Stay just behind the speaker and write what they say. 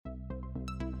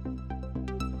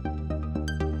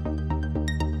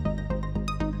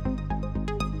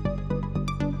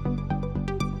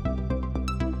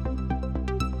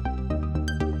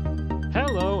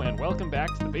welcome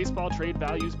back to the Baseball Trade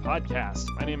Values Podcast.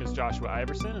 My name is Joshua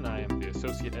Iverson, and I am the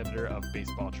Associate Editor of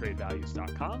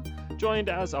BaseballTradeValues.com, joined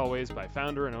as always by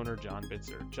founder and owner John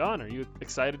Bitzer. John, are you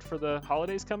excited for the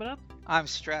holidays coming up? I'm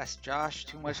stressed, Josh.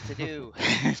 Too much to do.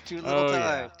 Too little Oh, time.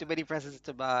 yeah. Too many presents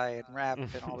to buy and wrap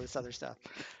and all this other stuff.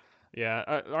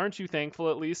 Yeah, aren't you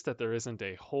thankful at least that there isn't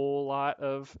a whole lot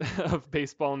of, of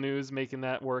baseball news making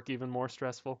that work even more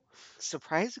stressful?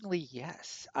 Surprisingly,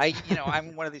 yes.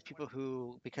 I'm one of these people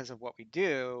who, because of what we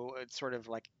do, it's sort of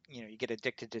like, you get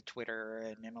addicted to Twitter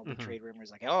and MLB Hmm. trade rumors,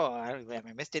 like, oh, have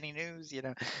I missed any news?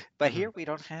 But Hmm. here we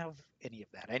don't have any of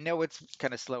that. I know it's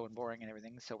kind of slow and boring and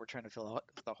everything, so we're trying to fill out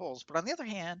the holes. But on the other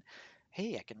hand,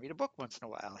 hey, I can read a book once in a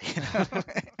while.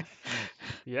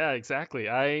 Yeah,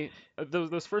 exactly.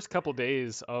 Those first couple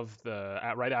days of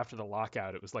right after the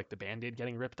lockout, it was like the Band-Aid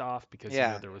getting ripped off because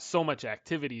Yeah. there was so much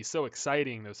activity, so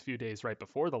exciting those few days right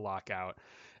before the lockout,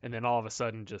 and then all of a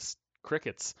sudden just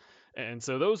crickets. And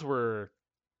so those were,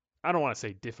 I don't want to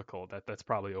say difficult. That's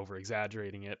probably over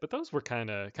exaggerating it, but those were kind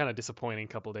of disappointing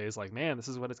couple days. Like, man, this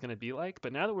is what it's going to be like.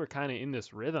 But now that we're kind of in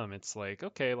this rhythm, it's like,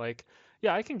 okay, like,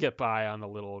 yeah, I can get by on the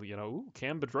little, ooh,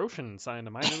 Cam Bedrosian signed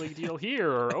a minor league deal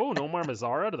here, or oh, Nomar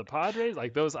Mazara to the Padres.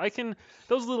 Like those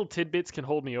little tidbits can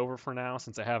hold me over for now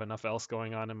since I have enough else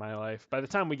going on in my life. By the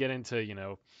time we get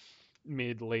into,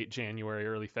 mid late January,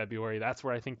 early February, that's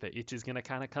where I think the itch is going to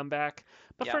kind of come back.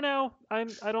 But Yeah. for now,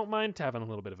 I don't mind having a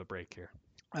little bit of a break here.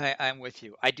 I'm with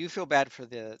you. I do feel bad for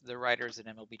the writers in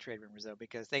MLB Trade Rumors though,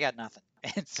 because they got nothing,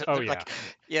 and so Oh they're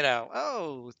yeah. like,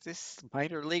 oh, this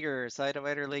minor leaguer signed a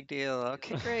minor league deal.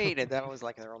 Okay, great, and that was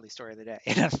like their only story of the day.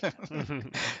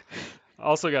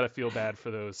 Also got to feel bad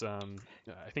for those. I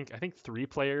think three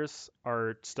players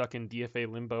are stuck in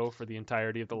DFA limbo for the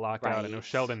entirety of the lockout. I know Right.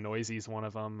 Sheldon Noisey's one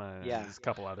of them. Yeah. There's a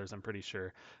couple others. I'm pretty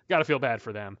sure. Got to feel bad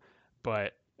for them.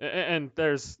 But and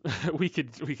there's we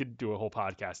could do a whole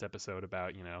podcast episode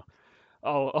about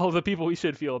all the people we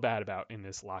should feel bad about in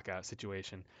this lockout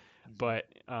situation. Mhm. But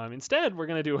instead, we're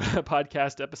going to do a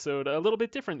podcast episode a little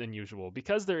bit different than usual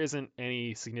because there isn't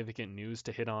any significant news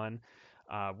to hit on.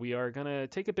 We are going to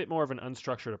take a bit more of an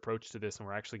unstructured approach to this, and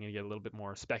we're actually going to get a little bit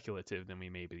more speculative than we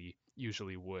maybe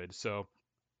usually would. So,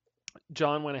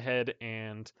 John went ahead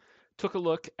and took a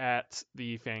look at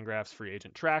the Fangraphs free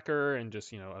agent tracker and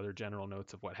just, other general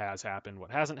notes of what has happened,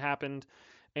 what hasn't happened.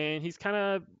 And he's kind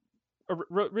of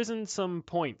risen some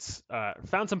points,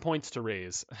 found some points to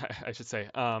raise, I should say,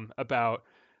 about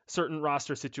certain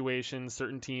roster situations,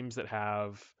 certain teams that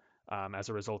have, as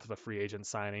a result of a free agent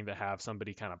signing, that have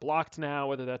somebody kind of blocked now,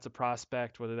 whether that's a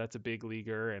prospect, whether that's a big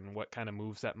leaguer, and what kind of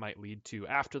moves that might lead to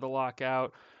after the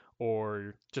lockout.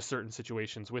 Or just certain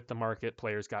situations with the market,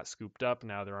 players got scooped up.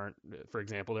 Now for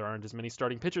example, there aren't as many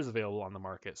starting pitchers available on the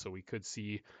market, so we could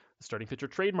see the starting pitcher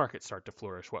trade market start to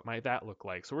flourish. What might that look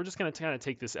like? So we're just going to kind of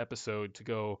take this episode to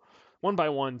go one by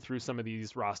one through some of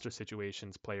these roster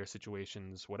situations, player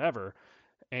situations, whatever,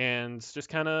 and just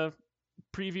kind of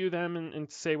preview them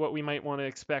and say what we might want to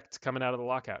expect coming out of the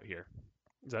lockout here.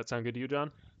 Does that sound good to you,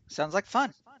 John? Sounds like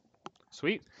fun.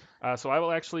 Sweet. So I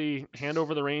will actually hand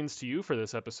over the reins to you for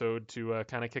this episode to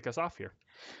kind of kick us off here.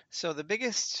 So the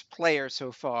biggest player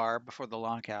so far before the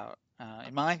lockout,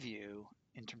 in my view,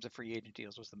 in terms of free agent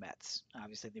deals, was the Mets.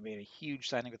 Obviously, they made a huge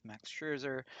signing with Max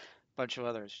Scherzer, a bunch of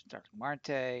others, Dr.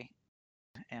 Marte,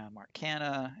 and Mark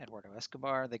Canha, Eduardo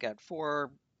Escobar. They got four,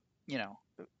 you know,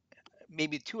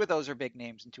 maybe two of those are big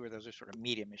names and two of those are sort of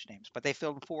medium-ish names, but they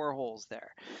filled four holes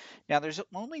there. Now, there's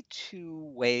only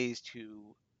two ways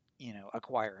to,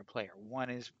 acquire a player.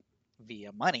 One is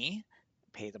via money,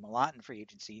 pay them a lot in free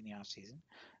agency in the offseason,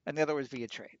 and the other was via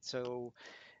trade. So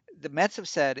the Mets have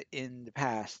said in the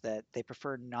past that they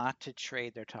prefer not to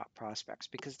trade their top prospects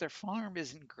because their farm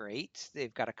isn't great.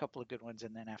 They've got a couple of good ones,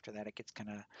 and then after that, it gets kind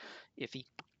of iffy.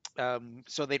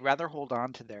 So they'd rather hold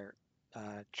on to their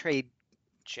trade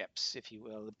chips, if you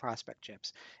will, the prospect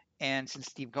chips. And since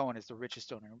Steve Cohen is the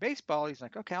richest owner in baseball, he's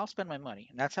like, okay, I'll spend my money,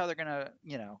 and that's how they're gonna,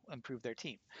 improve their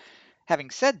team. Having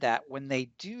said that, when they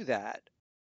do that,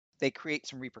 they create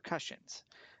some repercussions.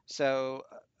 So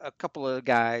a couple of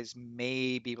guys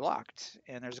may be blocked,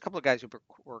 and there's a couple of guys who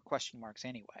were question marks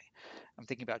anyway. I'm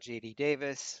thinking about J.D.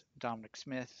 Davis, Dominic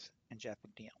Smith, and Jeff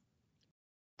McNeil.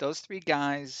 Those three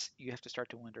guys, you have to start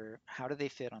to wonder how do they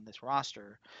fit on this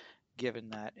roster, given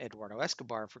that Eduardo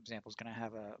Escobar, for example, is going to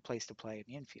have a place to play in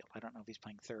the infield. I don't know if he's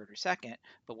playing third or second,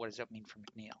 but what does that mean for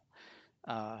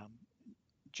McNeil? Um,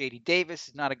 JD Davis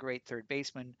is not a great third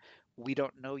baseman. We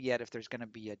don't know yet if there's going to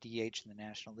be a DH in the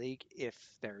National League. If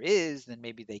there is, then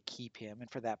maybe they keep him,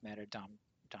 and for that matter,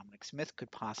 Dominic Smith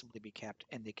could possibly be kept,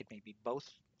 and they could maybe both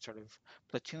sort of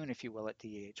platoon, if you will, at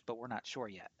DH, but we're not sure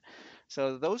yet.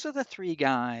 So those are the three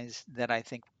guys that I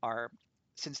think are,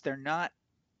 since they're not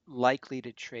likely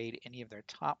to trade any of their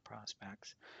top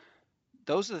prospects,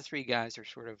 those are the three guys that are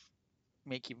sort of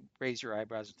make you raise your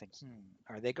eyebrows and think,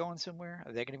 are they going somewhere?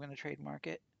 Are they going to be in the trade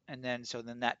market? And then so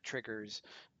then that triggers,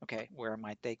 okay, where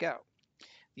might they go?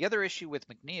 The other issue with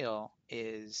McNeil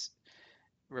is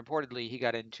reportedly he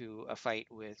got into a fight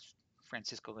with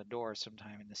Francisco Lindor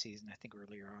sometime in the season, I think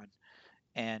earlier on,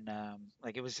 and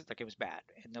like it was bad,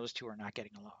 and those two are not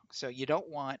getting along. So you don't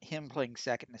want him playing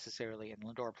second necessarily and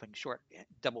Lindor playing short,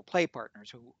 double play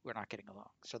partners who are not getting along.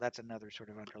 So that's another sort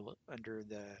of under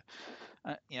the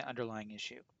underlying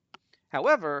issue.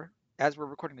 However, as we're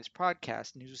recording this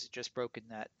podcast, news has just broken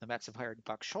that the Mets have hired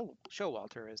Buck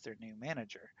Showalter as their new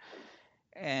manager.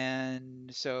 And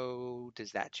so,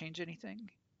 does that change anything?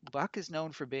 Buck is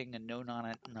known for being a no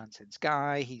nonsense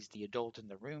guy. He's the adult in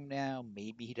the room now.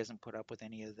 Maybe he doesn't put up with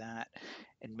any of that,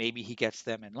 and maybe he gets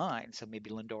them in line. So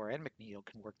maybe Lindor and McNeil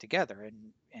can work together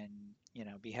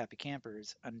and be happy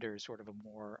campers under sort of a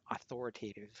more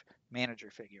authoritative manager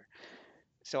figure.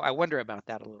 So I wonder about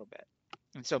that a little bit.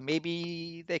 And so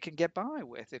maybe they can get by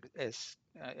with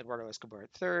Eduardo Escobar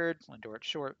at third, Lindor at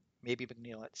short, maybe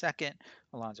McNeil at second,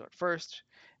 Alonso at first,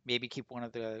 maybe keep one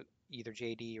of the either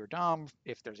JD or Dom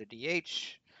if there's a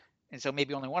DH. And so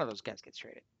maybe only one of those guys gets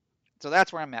traded. So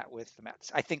that's where I'm at with the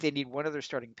Mets. I think they need one other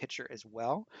starting pitcher as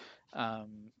well.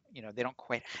 They don't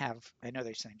quite have, I know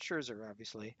they signed Scherzer,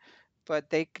 obviously, but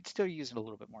they could still use a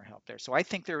little bit more help there. So I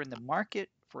think they're in the market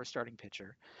for a starting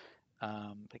pitcher.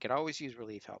 They could always use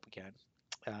relief help again.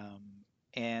 Um,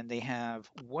 and they have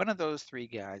one of those three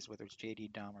guys, whether it's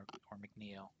JD, Dom, or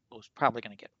McNeil, who's probably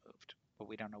going to get moved. But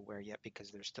we don't know where yet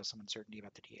because there's still some uncertainty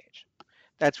about the DH.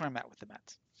 That's where I'm at with the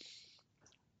Mets.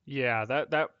 Yeah,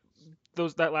 that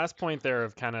last point there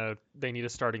of kind of they need a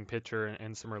starting pitcher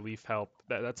and some relief help.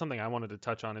 That's something I wanted to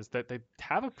touch on is that they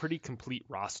have a pretty complete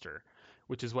roster,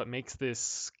 which is what makes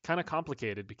this kind of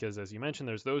complicated because as you mentioned,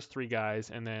 there's those three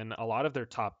guys, and then a lot of their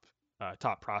top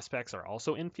prospects are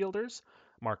also infielders.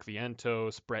 Mark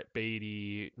Vientos, Brett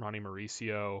Beatty, Ronnie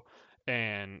Mauricio,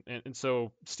 and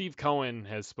so Steve Cohen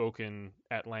has spoken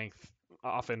at length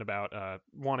often about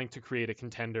wanting to create a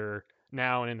contender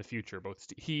now and in the future. Both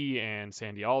he and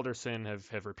Sandy Alderson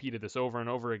have repeated this over and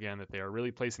over again that they are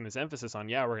really placing this emphasis on,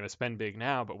 yeah, we're going to spend big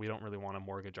now, but we don't really want to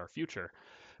mortgage our future.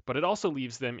 But it also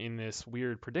leaves them in this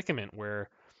weird predicament where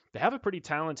they have a pretty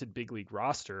talented big league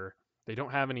roster. They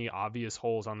don't have any obvious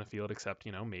holes on the field except,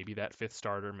 maybe that fifth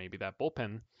starter, maybe that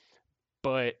bullpen.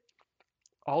 But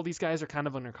all these guys are kind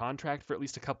of under contract for at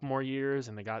least a couple more years,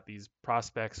 and they got these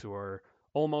prospects who are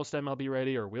almost MLB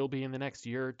ready or will be in the next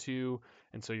year or two.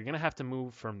 And so you're going to have to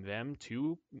move from them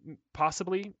to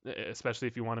possibly, especially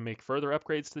if you want to make further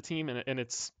upgrades to the team. And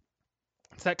it's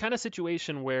that kind of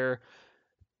situation where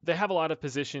they have a lot of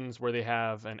positions where they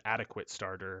have an adequate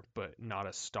starter but not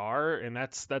a star, and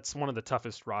that's one of the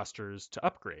toughest rosters to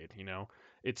upgrade.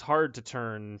 It's hard to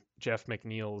turn Jeff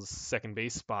McNeil's second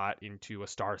base spot into a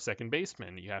star second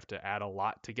baseman. You have to add a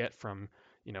lot to get from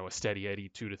a steady Eddie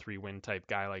 2 to 3 win type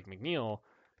guy like McNeil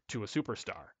to a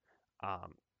superstar.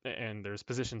 And there's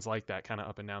positions like that kind of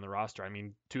up and down the roster. I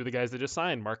mean, two of the guys that just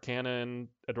signed, Mark Canha and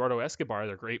Eduardo Escobar,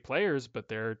 they're great players, but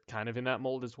they're kind of in that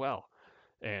mold as well.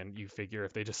 And you figure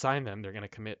if they just sign them, they're going to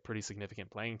commit pretty significant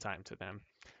playing time to them.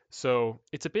 So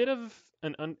it's a bit of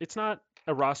it's not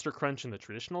a roster crunch in the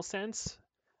traditional sense,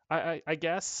 I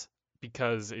guess,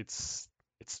 because it's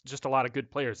just a lot of good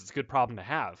players. It's a good problem to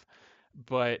have.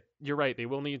 But you're right, they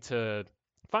will need to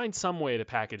find some way to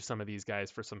package some of these guys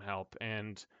for some help.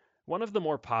 And one of the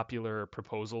more popular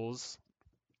proposals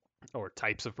or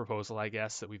types of proposal, I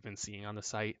guess, that we've been seeing on the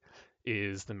site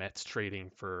is the Mets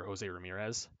trading for Jose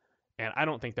Ramirez. And I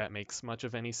don't think that makes much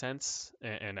of any sense.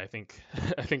 And I think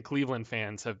I think Cleveland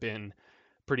fans have been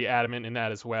pretty adamant in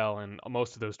that as well. And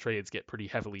most of those trades get pretty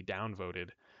heavily downvoted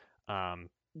um,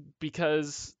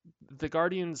 because the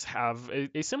Guardians have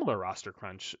a similar roster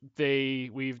crunch.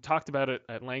 We've talked about it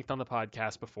at length on the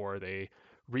podcast before. They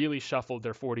really shuffled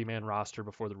their 40-man roster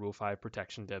before the Rule 5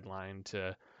 protection deadline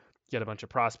to get a bunch of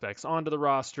prospects onto the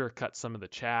roster, cut some of the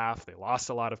chaff. They lost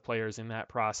a lot of players in that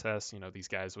process. These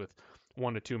guys with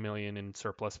 1 to 2 million in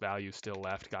surplus value still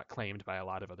left got claimed by a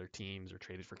lot of other teams or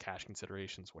traded for cash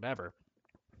considerations, whatever.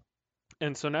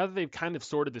 And so now that they've kind of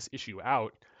sorted this issue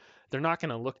out, they're not going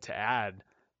to look to add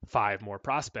 5 more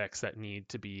prospects that need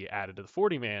to be added to the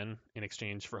 40-man in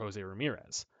exchange for Jose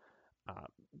Ramirez.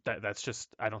 That's just,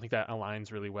 I don't think that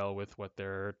aligns really well with what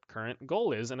their current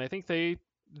goal is. And I think they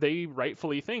they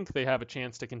rightfully think they have a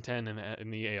chance to contend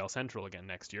in the AL Central again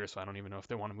next year. So I don't even know if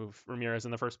they want to move Ramirez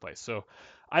in the first place. So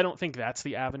I don't think that's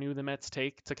the avenue the Mets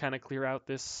take to kind of clear out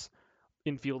this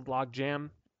infield logjam.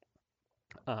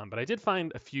 But I did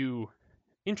find a few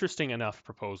interesting enough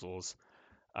proposals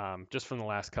just from the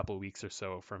last couple of weeks or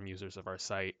so from users of our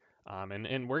site.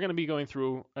 And we're going to be going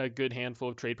through a good handful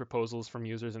of trade proposals from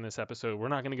users in this episode. We're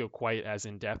not going to go quite as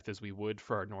in depth as we would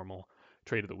for our normal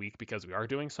trade of the week because we are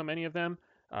doing so many of them.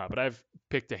 But I've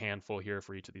picked a handful here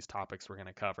for each of these topics we're going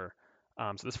to cover.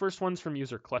 So this first one's from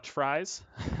user Clutch Fries,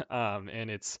 and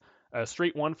it's a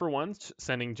straight one for one,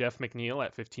 sending Jeff McNeil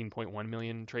at 15.1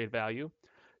 million trade value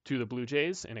to the Blue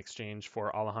Jays in exchange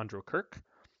for Alejandro Kirk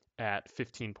at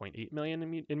 15.8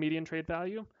 million in median trade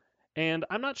value. And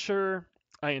I'm not sure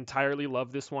I entirely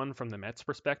love this one from the Mets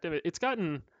perspective. It's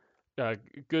gotten uh,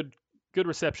 good good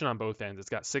reception on both ends. It's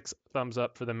got 6 thumbs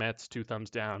up for the Mets, 2 thumbs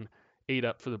down, 8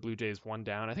 up for the Blue Jays, 1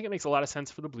 down. I think it makes a lot of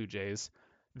sense for the Blue Jays.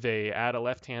 They add a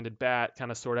left-handed bat, kind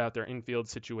of sort out their infield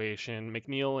situation.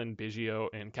 McNeil and Biggio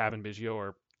and Cavan Biggio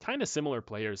are kind of similar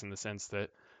players in the sense that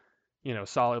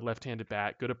solid left-handed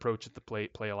bat, good approach at the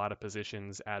plate, play a lot of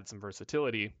positions, add some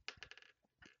versatility.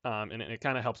 And it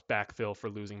kind of helps backfill for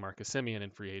losing Marcus Semien in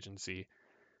free agency.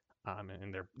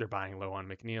 And they're buying low on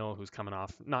McNeil, who's coming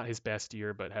off not his best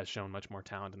year, but has shown much more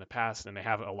talent in the past. And they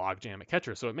have a logjam at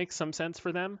catcher, so it makes some sense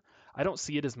for them. I don't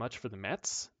see it as much for the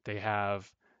Mets. They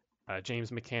have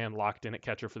James McCann locked in at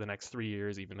catcher for the next 3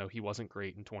 years, even though he wasn't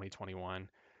great in 2021.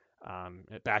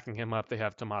 Backing him up, they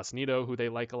have Tomas Nido, who they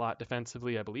like a lot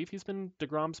defensively. I believe he's been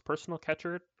DeGrom's personal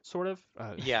catcher, sort of.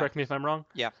 Yeah, Correct me if I'm wrong.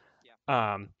 yeah,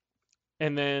 Um,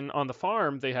 and then on the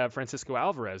farm, they have Francisco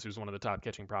Alvarez, who's one of the top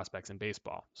catching prospects in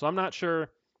baseball. So I'm not sure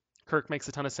Kirk makes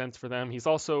a ton of sense for them. He's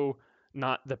also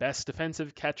not the best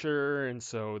defensive catcher, and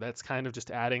so that's kind of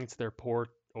just adding to their poor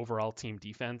overall team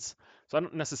defense. So I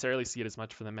don't necessarily see it as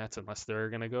much for the Mets unless they're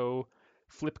going to go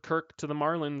flip Kirk to the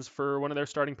Marlins for one of their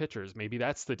starting pitchers. Maybe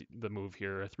that's the move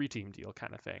here, a 3-team deal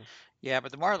kind of thing. yeah.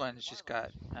 But the Marlins just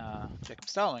got Jacob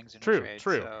Stallings in a True, trade,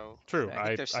 true, so true. I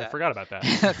think they're I set. forgot about that.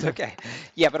 That's okay.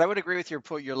 Yeah, but I would agree with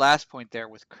your last point there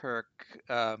with Kirk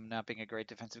not being a great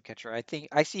defensive catcher. I think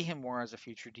I see him more as a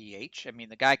future DH. I mean,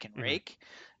 the guy can Mhm. rake,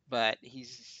 but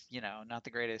he's not the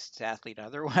greatest athlete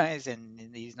otherwise,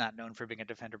 and he's not known for being a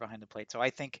defender behind the plate. So I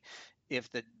think if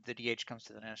the DH comes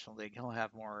to the National League, he'll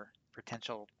have more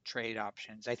potential trade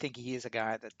options. I think he is a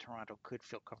guy that Toronto could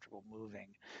feel comfortable moving,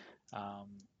 um,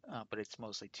 but it's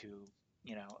mostly to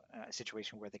a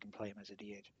situation where they can play him as a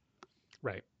DH.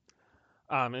 Right.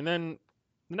 And then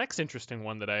the next interesting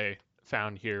one that I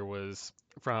found here was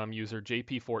from user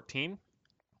JP14,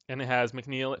 and it has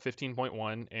McNeil at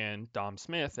 15.1 and Dom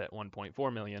Smith at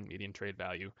 1.4 million median trade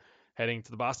value, heading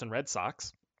to the Boston Red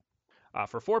Sox.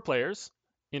 For 4 players,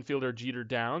 infielder Jeter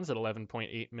Downs at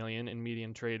 11.8 million in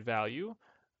median trade value,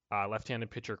 left-handed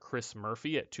pitcher Chris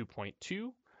Murphy at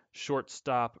 2.2,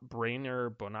 shortstop Brainer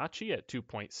Bonacci at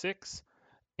 2.6,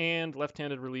 and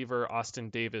left-handed reliever Austin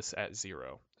Davis at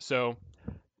 0. So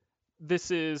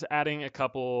this is adding a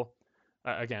couple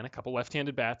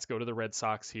left-handed bats go to the Red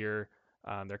Sox here.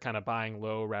 They're kind of buying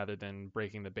low rather than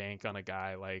breaking the bank on a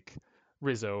guy like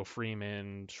Rizzo,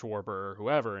 Freeman, Schwarber,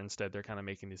 whoever. Instead, they're kind of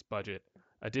making these budget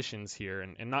additions here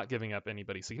and not giving up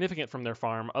anybody significant from their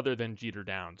farm other than Jeter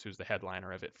Downs, who's the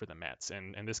headliner of it for the Mets.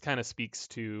 And this kind of speaks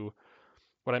to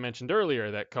what I mentioned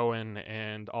earlier, that Cohen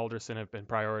and Alderson have been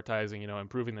prioritizing,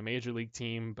 improving the major league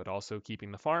team, but also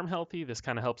keeping the farm healthy. This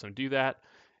kind of helps them do that.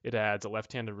 It adds a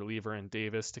left-handed reliever in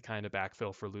Davis to kind of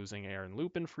backfill for losing Aaron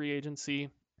Loup in free agency.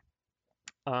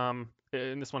 And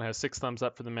this one has 6 thumbs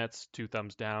up for the Mets, 2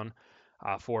 thumbs down,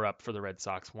 4 up for the Red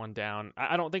Sox, 1 down.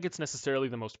 I don't think it's necessarily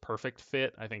the most perfect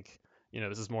fit. I think,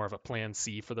 this is more of a plan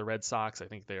C for the Red Sox. I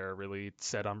think they're really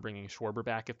set on bringing Schwarber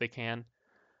back if they can.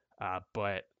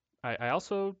 But I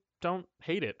also don't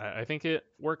hate it. I think it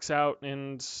works out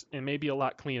and maybe a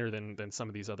lot cleaner than some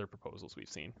of these other proposals we've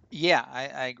seen. Yeah,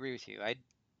 I agree with you.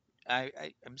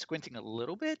 I'm squinting a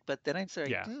little bit, but then I'm saying,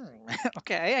 Yeah.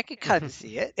 okay, I can kind of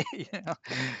see it.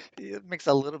 It makes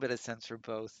a little bit of sense for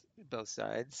both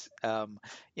sides.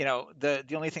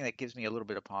 The only thing that gives me a little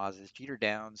bit of pause is Jeter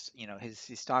Downs.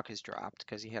 His stock has dropped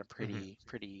because he had a Hmm.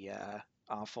 pretty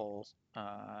awful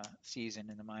season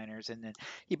in the minors, and then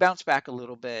he bounced back a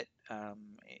little bit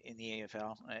in the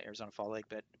AFL, Arizona Fall League,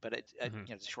 but Hmm.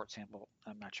 it's a short sample.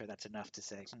 I'm not sure that's enough to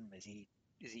say,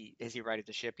 is he righted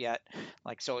the ship yet?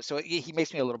 Like so he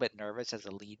makes me a little bit nervous as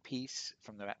a lead piece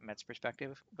from the Mets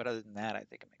perspective. But other than that, I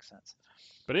think it makes sense.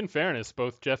 But in fairness,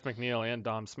 both Jeff McNeil and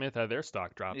Dom Smith had their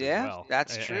stock dropped as Yeah, well.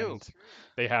 that's true. And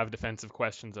they have defensive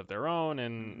questions of their own. Hmm.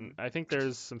 And I think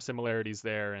there's some similarities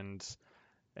there. And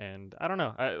And I don't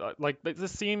know. Like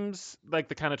this seems like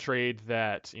the kind of trade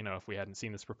that, if we hadn't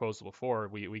seen this proposal before,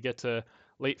 we get to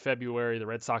late February, the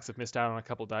Red Sox have missed out on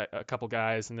a couple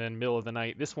guys, and then middle of the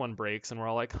night this one breaks, and we're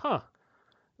all like, huh,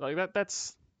 like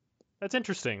that's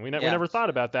interesting. We Yeah. never thought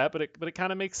about that, but it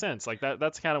kind of makes sense. Like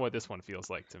that's kind of what this one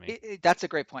feels like to me. That's a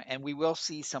great point, and we will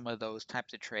see some of those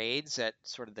types of trades at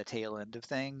sort of the tail end of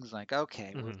things. Like,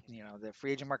 okay, well, Hmm. the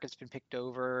free agent market's been picked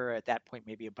over. At that point,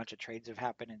 maybe a bunch of trades have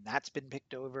happened, and that's been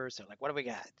picked over. So, like, what do we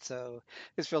got? So,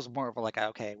 this feels more of a like,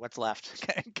 okay, what's left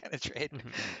kind of trade.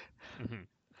 Hmm. Hmm.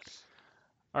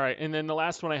 All right, and then the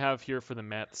last one I have here for the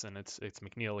Mets, and it's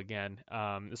McNeil again.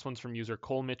 This one's from user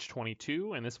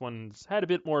ColeMitch22, and this one's had a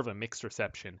bit more of a mixed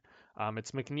reception.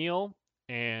 It's McNeil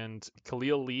and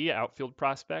Khalil Lee, outfield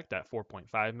prospect at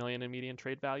 4.5 million in median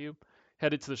trade value,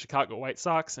 headed to the Chicago White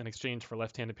Sox in exchange for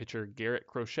left-handed pitcher Garrett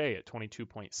Crochet at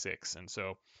 22.6. And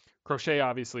so Crochet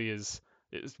obviously is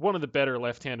one of the better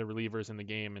left-handed relievers in the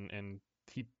game, and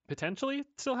he potentially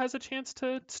still has a chance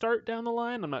to start down the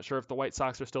line. I'm not sure if the White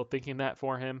Sox are still thinking that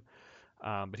for him,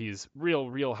 but he's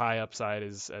real high upside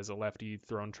as a lefty,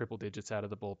 throwing triple digits out of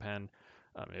the bullpen.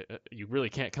 You really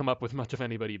can't come up with much of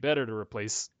anybody better to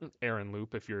replace Aaron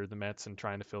Loop if you're the Mets and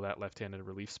trying to fill that left-handed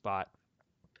relief spot.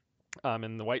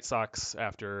 And the White Sox,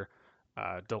 after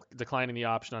declining the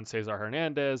option on Cesar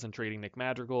Hernandez and trading Nick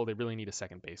Madrigal, they really need a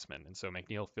second baseman. And so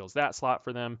McNeil fills that slot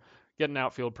for them. Get an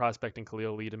outfield prospect in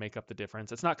Khalil Lee to make up the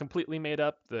difference. It's not completely made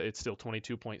up. It's still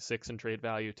 22.6 in trade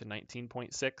value to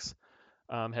 19.6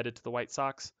 headed to the White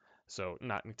Sox. So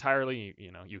not entirely.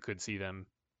 You could see them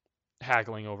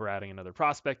haggling over adding another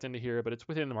prospect into here, but it's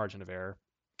within the margin of error.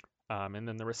 And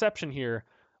then the reception here,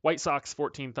 White Sox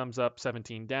 14 thumbs up,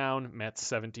 17 down. Mets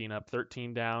 17 up,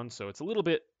 13 down. So it's a little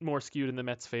bit more skewed in the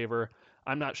Mets' favor.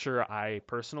 I'm not sure I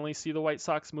personally see the White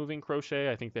Sox moving Crochet.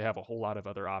 I think they have a whole lot of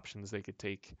other options they could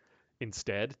take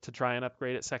instead to try and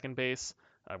upgrade at second base,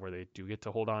 where they do get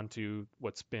to hold on to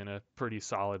what's been a pretty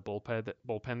solid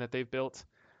bullpen that they've built.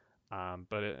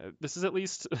 But this is at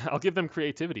least, I'll give them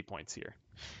creativity points here.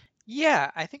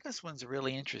 Yeah, I think this one's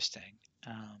really interesting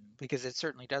because it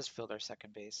certainly does fill their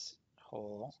second base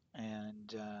hole,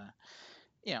 and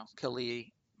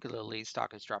Khalil Lee's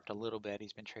stock has dropped a little bit.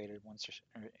 He's been traded once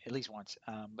or at least once,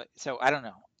 but so I don't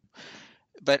know.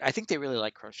 But I think they really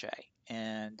like Crochet,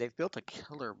 and they've built a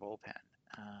killer bullpen.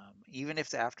 Even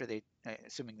if after they,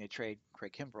 assuming they trade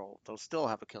Craig Kimbrell, they'll still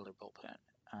have a killer bullpen.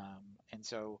 And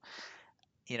so,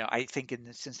 I think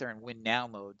since they're in win now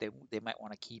mode, they might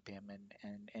want to keep him.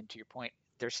 And to your point,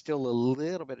 there's still a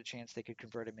little bit of chance they could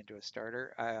convert him into a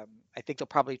starter. I think they'll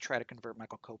probably try to convert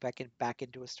Michael Kopech back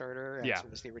into a starter. Yeah. That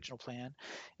was the original plan,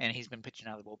 and he's been pitching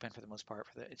out of the bullpen for the most part.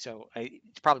 So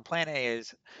it's probably plan A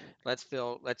is let's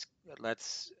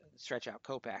stretch out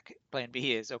Kopech. Plan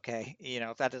B is okay.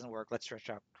 If that doesn't work, let's stretch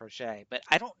out Crochet. But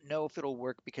I don't know if it'll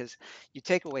work because you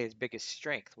take away his biggest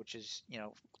strength, which is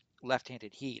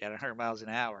left-handed heat at 100 miles an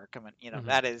hour coming. Hmm.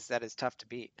 That is tough to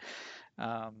beat.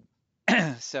 Um,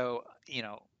 so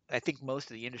I think most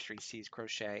of the industry sees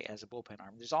Crochet as a bullpen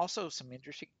arm. There's also some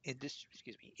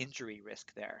injury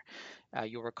risk there.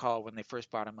 You'll recall when they first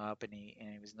brought him up and he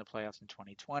was in the playoffs in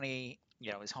 2020.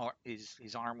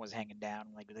 His arm was hanging down.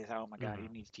 Like they thought, oh my God, he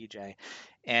Hmm. needs TJ,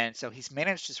 and so he's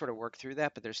managed to sort of work through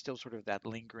that. But there's still sort of that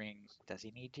lingering, does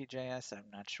he need TJS? I'm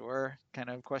not sure, kind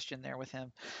of question there with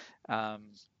him. Um,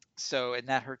 and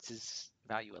that hurts his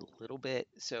value a little bit.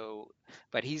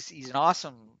 But he's an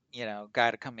awesome,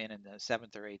 guy to come in the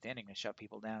seventh or eighth inning to shut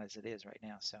people down as it is right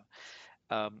now. So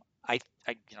um,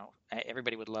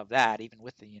 everybody would love that, even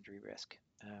with the injury risk.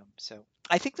 So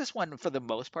I think this one, for the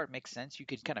most part, makes sense. You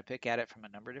can kind of pick at it from a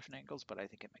number of different angles, but I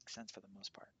think it makes sense for the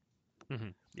most part. Hmm.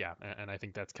 Yeah, and I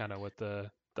think that's kind of what the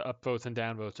upvotes and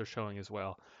downvotes are showing as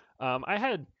well. I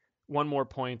had one more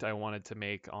point I wanted to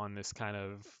make on this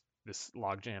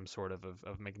logjam sort of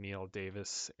McNeil,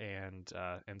 Davis, and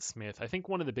Smith. I think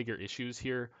one of the bigger issues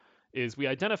here is we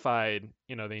identified,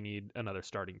 they need another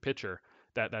starting pitcher.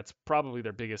 That's probably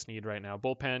their biggest need right now.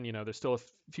 Bullpen, there's still a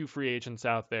few free agents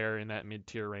out there in that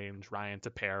mid-tier range. Ryan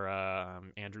Tepera,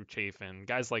 Andrew Chafin,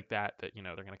 guys like that, they're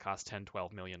going to cost 10,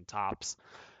 12 million tops.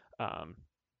 Um,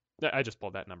 I just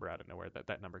pulled that number out of nowhere.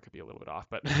 That number could be a little bit off,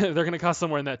 but they're going to cost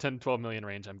somewhere in that 10 to 12 million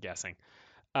range, I'm guessing.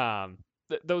 Um,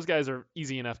 those guys are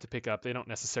easy enough to pick up. They don't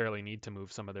necessarily need to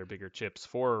move some of their bigger chips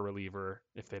for a reliever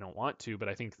if they don't want to, but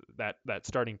I think that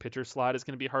starting pitcher slot is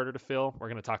going to be harder to fill. We're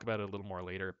going to talk about it a little more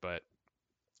later, but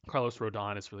Carlos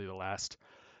Rodon is really the last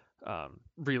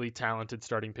really talented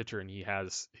starting pitcher, and he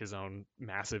has his own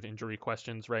massive injury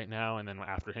questions right now. And then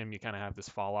after him, you kind of have this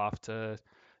fall off to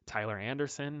Tyler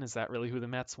Anderson. Is that really who the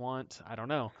Mets want? I don't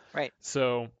know. Right.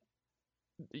 So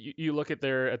you look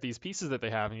at these pieces that they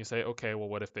have and you say, okay, well,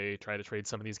 what if they try to trade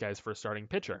some of these guys for a starting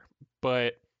pitcher?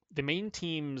 But the main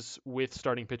teams with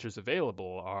starting pitchers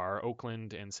available are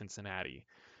Oakland and Cincinnati.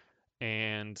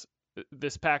 And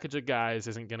this package of guys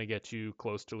isn't going to get you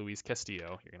close to Luis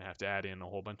Castillo. You're going to have to add in a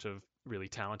whole bunch of really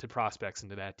talented prospects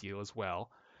into that deal as well.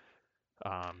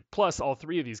 Plus, all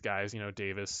three of these guys,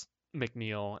 Davis,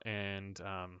 McNeil,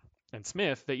 and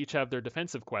Smith, they each have their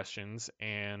defensive questions,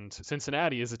 and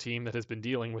Cincinnati is a team that has been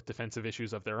dealing with defensive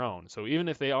issues of their own. So even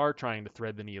if they are trying to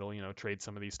thread the needle, trade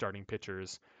some of these starting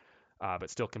pitchers, but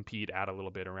still compete, add a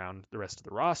little bit around the rest of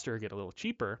the roster, get a little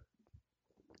cheaper,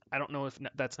 I don't know if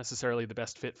that's necessarily the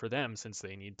best fit for them since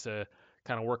they need to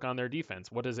kind of work on their defense.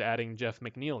 What does adding Jeff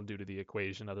McNeil do to the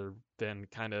equation other than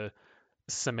kind of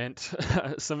cement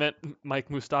cement Mike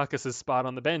Moustakas' spot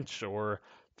on the bench or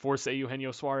force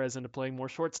Eugenio Suarez into playing more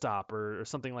shortstop or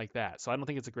something like that. So I don't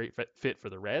think it's a great fit for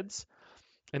the Reds.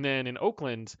 And then in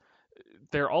Oakland,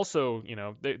 they're also,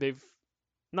 they've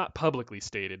not publicly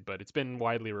stated, but it's been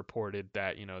widely reported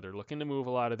that, they're looking to move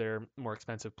a lot of their more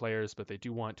expensive players, but they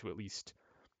do want to at least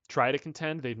try to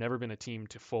contend. They've never been a team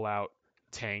to full out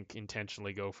tank,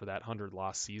 intentionally go for that 100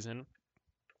 loss season.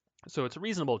 So it's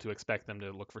reasonable to expect them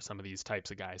to look for some of these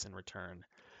types of guys in return.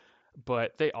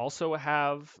 But they also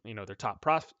have, their top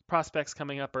prospects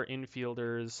coming up are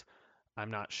infielders.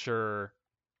 I'm not sure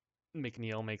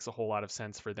McNeil makes a whole lot of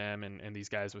sense for them. And these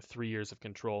guys with 3 years of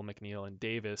control, McNeil and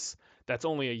Davis, that's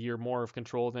only a year more of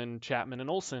control than Chapman and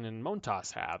Olson and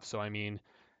Montas have. So, I mean,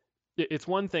 it's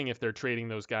one thing if they're trading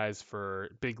those guys for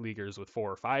big leaguers with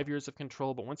 4 or 5 years of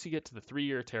control, but once you get to the 3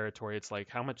 year territory, it's like,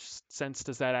 how much sense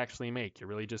does that actually make? You're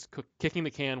really just kicking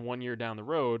the can 1 year down the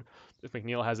road. If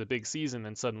McNeil has a big season,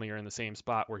 then suddenly you're in the same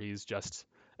spot where he's just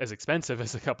as expensive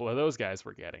as a couple of those guys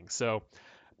we're getting. So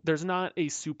there's not a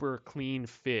super clean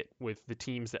fit with the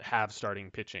teams that have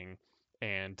starting pitching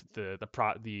and the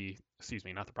excuse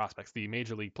me, not the prospects, the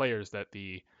major league players that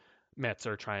the Mets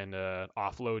are trying to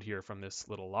offload here from this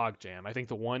little logjam. I think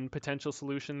the one potential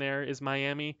solution there is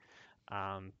Miami,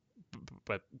 um,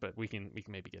 but we can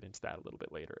maybe get into that a little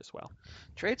bit later as well.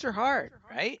 Trades are hard,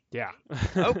 right? Yeah.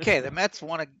 Okay, the Mets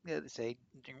want to say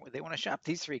they want to shop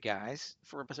these three guys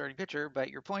for a starting pitcher, but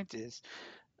your point is,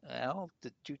 well,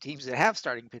 the two teams that have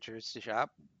starting pitchers to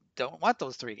shop don't want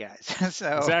those three guys.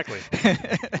 So Exactly.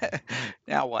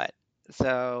 now what?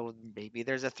 So maybe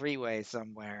there's a three-way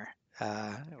somewhere,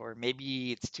 or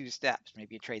maybe it's two steps.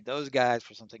 Maybe you trade those guys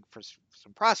for something for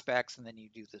some prospects, and then you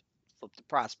do the flip the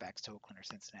prospects to Oakland or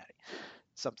Cincinnati.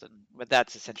 Something, but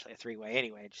that's essentially a three-way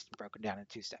anyway, just broken down in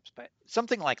two steps. But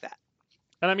something like that.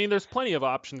 And I mean, there's plenty of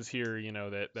options here,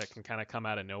 that can kind of come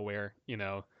out of nowhere.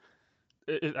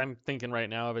 I'm thinking right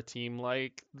now of a team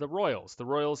like the Royals. The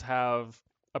Royals have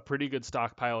a pretty good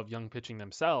stockpile of young pitching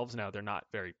themselves. Now they're not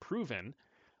very proven,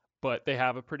 but they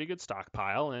have a pretty good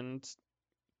stockpile, and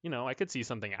I could see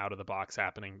something out of the box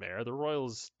happening there. The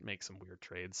Royals make some weird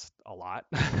trades a lot,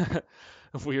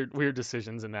 weird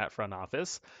decisions in that front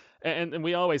office, and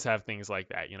we always have things like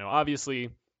that. Obviously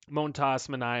Montas,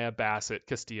 Manaea, Bassett,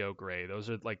 Castillo, Gray. Those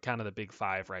are like kind of the big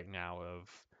five right now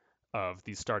of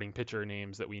these starting pitcher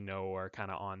names that we know are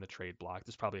kind of on the trade block.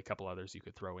 There's probably a couple others you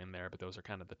could throw in there, but those are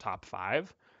kind of the top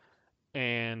five.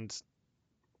 And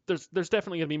there's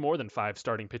definitely going to be more than five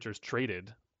starting pitchers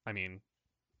traded. I mean,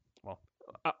 well,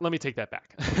 let me take that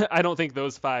back. I don't think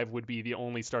those five would be the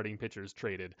only starting pitchers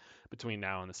traded between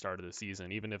now and the start of the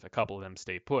season. Even if a couple of them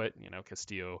stay put,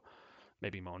 Castillo,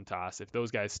 maybe Montas, if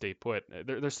those guys stay put,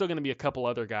 there's still going to be a couple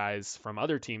other guys from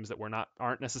other teams that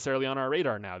aren't necessarily on our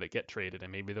radar now that get traded,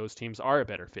 and maybe those teams are a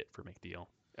better fit for McNeil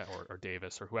or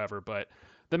Davis or whoever. But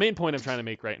the main point I'm trying to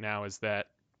make right now is that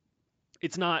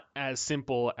it's not as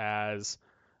simple as,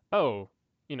 oh,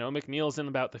 McNeil's in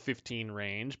about the 15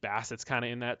 range. Bassett's kind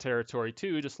of in that territory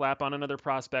too. Just slap on another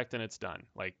prospect and it's done.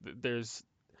 Like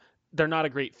they're not a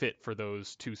great fit for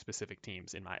those two specific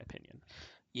teams, in my opinion.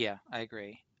 Yeah, I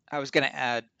agree. I was going to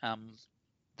add,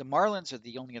 the Marlins are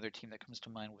the only other team that comes to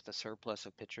mind with a surplus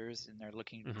of pitchers, and they're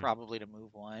looking Hmm. probably to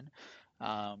move one.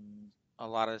 Um, a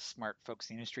lot of smart folks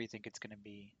in the industry think it's going to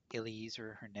be Elise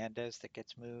or Hernandez that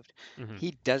gets moved. Hmm.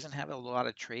 He doesn't have a lot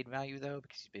of trade value though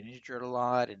because he's been injured a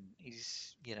lot and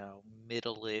he's,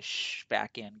 middle-ish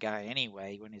back end guy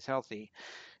anyway when he's healthy.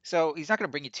 So he's not going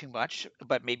to bring you too much,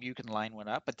 but maybe you can line one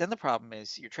up. But then the problem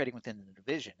is you're trading within the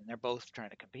division, and they're both trying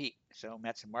to compete. So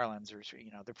Mets and Marlins are,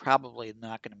 they're probably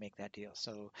not going to make that deal.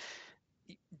 So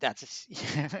that's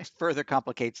further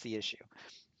complicates the issue.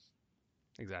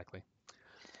 Exactly.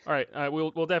 All right,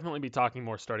 we'll definitely be talking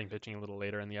more starting pitching a little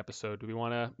later in the episode. Do we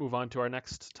want to move on to our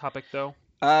next topic though?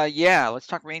 Yeah, let's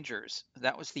talk Rangers.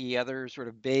 That was the other sort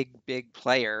of big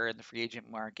player in the free agent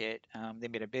market. They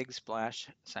made a big splash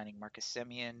signing Marcus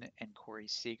Semien and Corey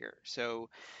Seager. So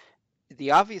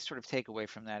the obvious sort of takeaway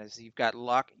from that is you've got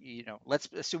let's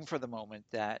assume for the moment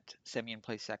that Semien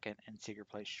plays second and Seager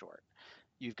plays short.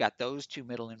 You've got those two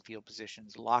middle infield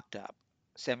positions locked up.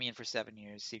 Semien for 7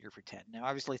 years, Seager for 10. Now,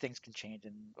 obviously, things can change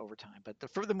over time, but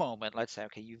for the moment, let's say,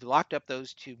 okay, you've locked up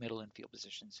those two middle infield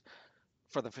positions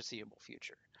for the foreseeable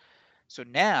future. So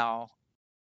now,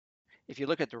 if you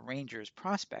look at the Rangers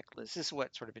prospect list, this is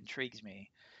what sort of intrigues me.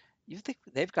 You think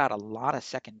they've got a lot of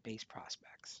second base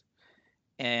prospects,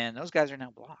 and those guys are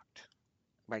now blocked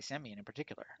by Semien in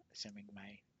particular, assuming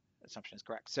my assumption is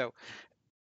correct. So,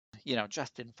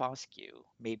 Justin Foscue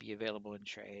may be available in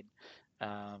trade.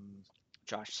 Um,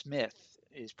 Josh Smith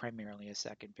is primarily a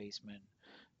second baseman.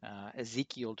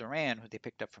 Ezekiel Duran, who they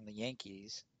picked up from the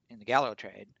Yankees in the Gallo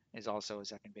trade, is also a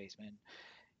second baseman.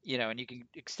 And you can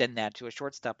extend that to a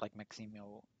shortstop like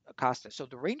Maximo Acosta. So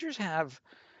the Rangers have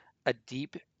a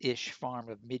deep-ish farm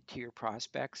of mid-tier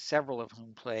prospects, several of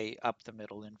whom play up the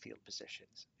middle infield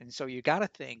positions. And so you got to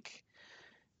think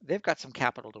they've got some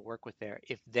capital to work with there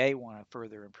if they want to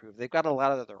further improve. They've got a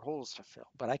lot of other holes to fill,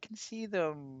 but I can see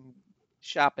them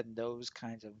shopping those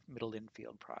kinds of middle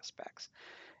infield prospects.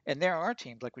 And there are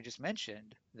teams, like we just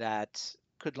mentioned, that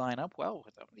could line up well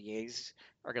with them. The A's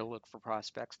are going to look for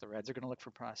prospects. The Reds are going to look for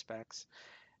prospects.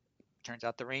 Turns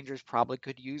out the Rangers probably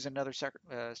could use another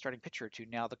starting pitcher or two.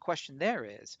 Now, the question there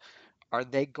is, are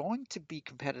they going to be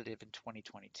competitive in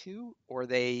 2022, or are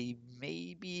they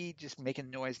maybe just making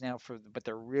noise now but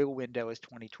their real window is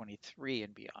 2023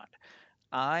 and beyond?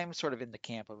 I'm sort of in the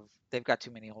camp of they've got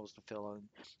too many holes to fill, and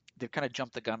they've kind of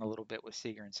jumped the gun a little bit with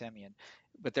Seager and Semien,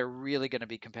 but they're really going to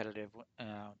be competitive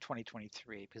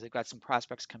 2023 because they've got some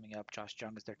prospects coming up. Josh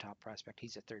Jung is their top prospect.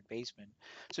 He's a third baseman.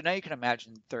 So now you can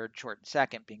imagine third, short, and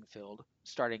second being filled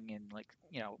starting in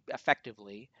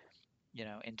effectively,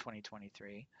 in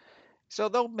 2023. So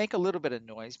they'll make a little bit of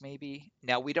noise maybe.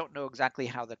 Now we don't know exactly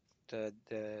how the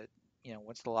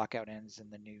once the lockout ends and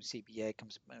the new CBA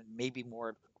comes, maybe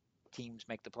more teams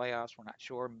make the playoffs. We're not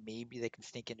sure. Maybe they can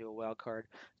sneak into a wild card.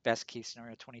 Best case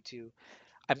scenario 22.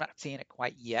 I'm not seeing it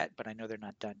quite yet, but I know they're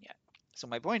not done yet. So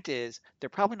my point is they're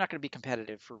probably not going to be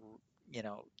competitive for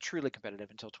truly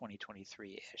competitive until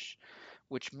 2023-ish,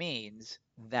 which means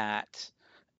that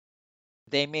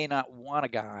they may not want a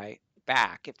guy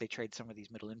back if they trade some of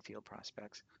these middle infield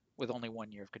prospects with only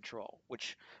 1 year of control,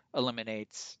 which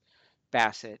eliminates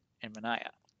Bassett and Manaea.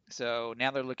 So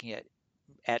now they're looking at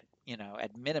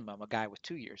minimum a guy with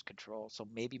 2 years control. So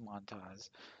maybe Montaz,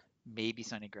 maybe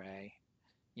Sonny Gray,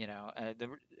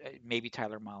 maybe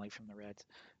Tyler Mahle from the Reds.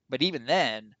 But even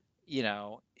then,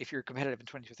 if you're competitive in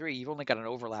 2023, you've only got an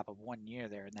overlap of 1 year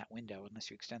there in that window unless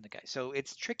you extend the guy. So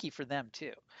it's tricky for them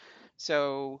too.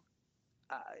 So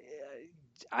uh,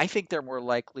 I think they're more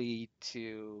likely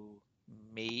to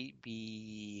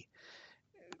maybe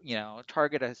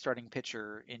target a starting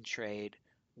pitcher in trade,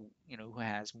 who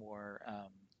has more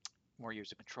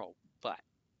years of control. But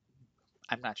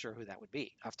I'm not sure who that would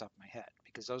be off the top of my head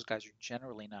because those guys are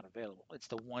generally not available. It's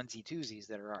the onesie twosies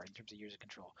that are in terms of years of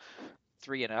control.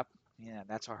 3 and up, yeah,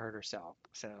 that's a harder sell.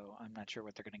 So I'm not sure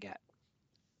what they're going to get.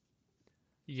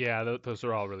 Yeah, those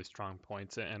are all really strong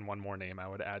points. And one more name I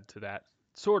would add to that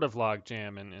sort of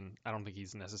logjam, and I don't think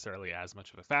he's necessarily as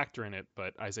much of a factor in it,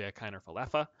 but Isaiah Kiner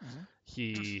Falefa. Mm-hmm.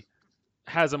 He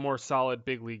has a more solid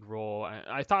big league role.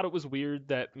 I thought it was weird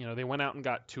that they went out and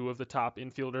got two of the top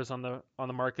infielders on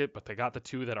the market, but they got the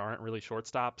two that aren't really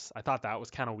shortstops. I thought that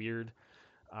was kind of weird,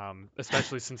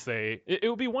 especially since it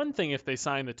would be one thing if they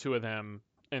signed the two of them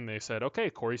and they said,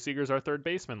 okay, Corey Seager's our third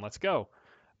baseman, let's go.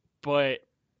 But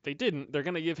they didn't. They're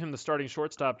going to give him the starting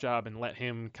shortstop job and let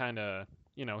him kind of,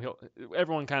 he'll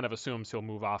everyone kind of assumes he'll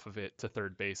move off of it to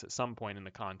third base at some point in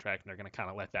the contract, and they're going to kind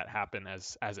of let that happen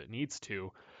as it needs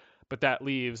to. But that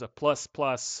leaves a plus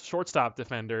plus shortstop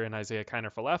defender in Isaiah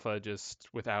Kiner Falefa just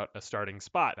without a starting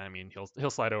spot. I mean, he'll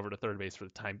slide over to third base for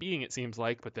the time being, it seems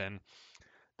like. But then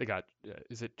they got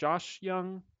is it Josh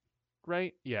Young,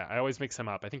 right? Yeah, I always mix him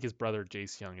up. I think his brother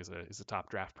Jace Young is a top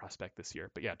draft prospect this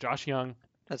year. But yeah, Josh Young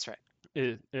That's right.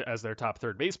 as their top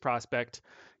third base prospect.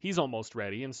 He's almost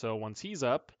ready, and so once he's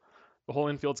up, the whole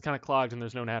infield's kind of clogged, and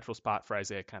there's no natural spot for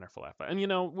Isaiah Kiner Falefa.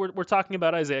 And we're talking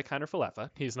about Isaiah Kiner Falefa.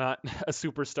 He's not a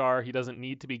superstar. He doesn't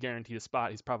need to be guaranteed a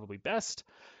spot. He's probably best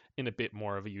in a bit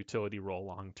more of a utility role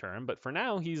long term. But for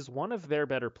now, he's one of their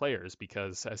better players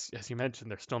because, as you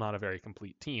mentioned, they're still not a very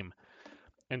complete team.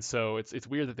 And so it's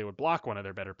weird that they would block one of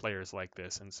their better players like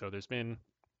this. And so there's been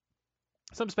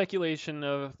some speculation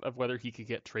of whether he could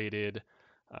get traded.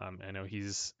 I know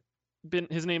he's been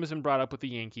his name has been brought up with the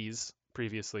Yankees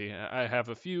previously. I have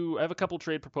a couple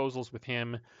trade proposals with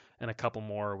him, and a couple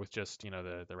more with just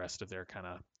the rest of their kind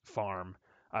of farm.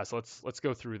 So let's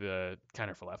go through the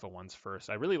Kiner Falefa ones first.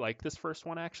 I really like this first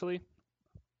one actually.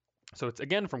 So it's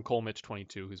again from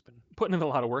Colmich22, who's been putting in a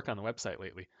lot of work on the website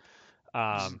lately.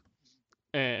 Um,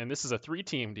 and this is a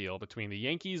three-team deal between the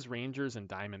Yankees, Rangers, and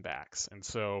Diamondbacks. And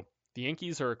so the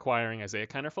Yankees are acquiring Isaiah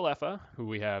Kiner Falefa, who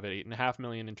we have at $8.5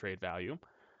 million in trade value,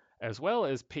 as well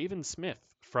as Pavin Smith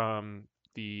from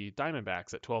the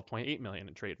Diamondbacks at $12.8 million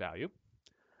in trade value.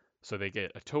 So they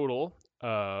get a total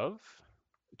of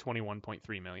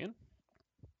 $21.3 million.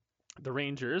 The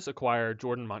Rangers acquire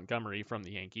Jordan Montgomery from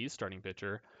the Yankees, starting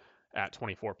pitcher, at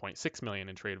 $24.6 million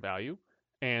in trade value,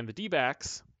 and the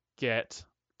D-backs get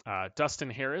Dustin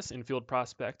Harris, infield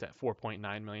prospect, at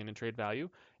 $4.9 million in trade value,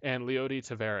 and Leody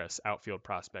Taveras, outfield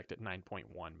prospect, at $9.1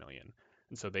 million.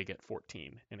 And so they get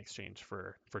 14 in exchange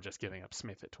for just giving up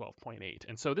Smith at 12.8.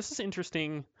 And so this is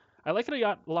interesting. I like it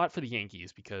a lot for the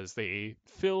Yankees because they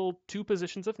fill two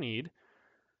positions of need.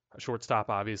 A shortstop,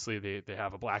 obviously, they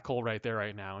have a black hole right there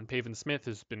right now, and Pavin Smith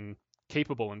has been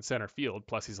capable in center field.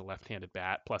 Plus, he's a left-handed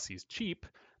bat. Plus, he's cheap.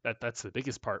 That's the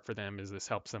biggest part for them. Is this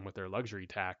helps them with their luxury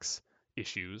tax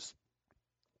issues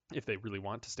if they really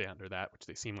want to stay under that, which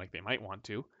they seem like they might want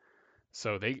to.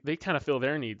 So they kind of fill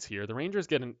their needs here. The Rangers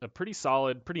get a pretty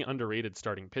solid, pretty underrated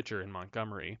starting pitcher in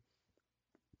Montgomery.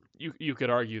 You could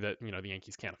argue that the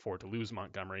Yankees can't afford to lose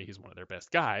Montgomery. He's one of their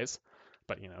best guys,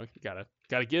 but you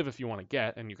gotta give if you want to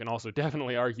get. And you can also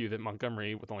definitely argue that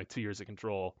Montgomery, with only 2 years of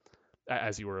control,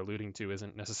 as you were alluding to,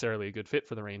 isn't necessarily a good fit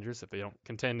for the Rangers. If they don't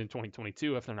contend in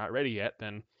 2022, if they're not ready yet,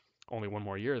 then only one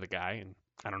more year of the guy. And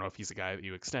I don't know if he's a guy that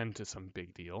you extend to some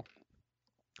big deal.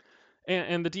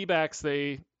 And the D-backs,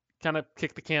 they kind of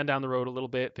kick the can down the road a little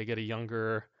bit. They get a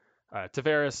younger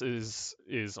Taveras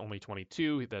is only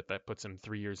 22. That puts him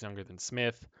 3 years younger than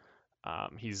Smith.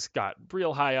 He's got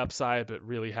real high upside, but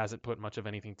really hasn't put much of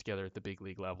anything together at the big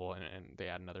league level. And they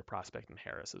add another prospect in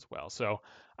Harris as well. So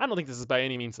I don't think this is by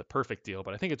any means the perfect deal,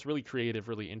 but I think it's really creative,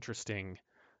 really interesting,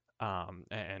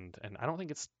 and I don't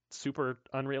think it's super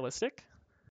unrealistic.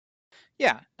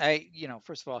 Yeah,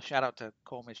 first of all, shout out to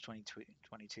Colmage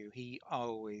 2022. He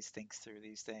always thinks through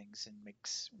these things and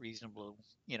makes reasonable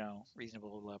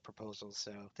proposals.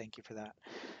 So thank you for that.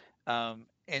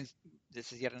 And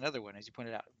this is yet another one, as you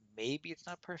pointed out. Maybe it's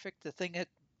not perfect. The thing that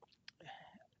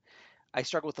I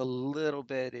struggle with a little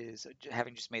bit is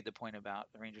having just made the point about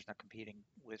the Rangers not competing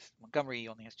with Montgomery. He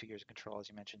only has 2 years of control, as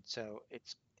you mentioned. So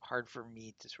it's hard for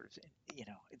me to sort of,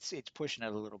 it's pushing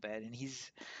it a little bit. And he's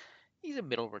a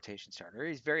middle rotation starter.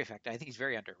 He's very effective. I think he's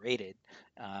very underrated.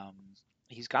 Um,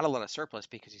 he's got a lot of surplus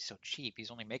because he's so cheap.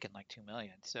 He's only making like 2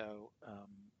 million. So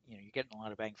you're getting a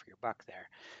lot of bang for your buck there.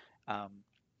 Um,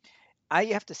 I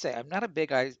have to say, I'm not a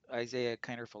big Isaiah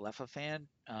Kiner Falefa fan.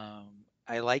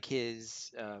 I like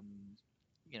his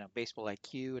baseball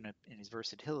IQ and his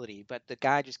versatility, but the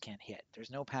guy just can't hit. There's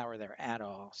no power there at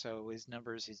all. So his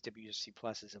numbers, his WRC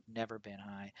pluses have never been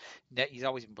high. He's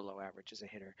always been below average as a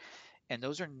hitter, and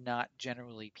those are not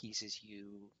generally pieces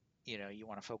you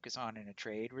want to focus on in a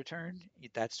trade return.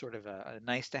 That's sort of a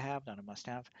nice to have, not a must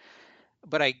have.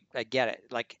 But I get it.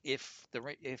 Like if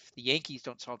the Yankees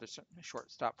don't solve their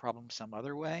shortstop problem some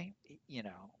other way,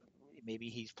 maybe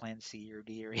he's plan C or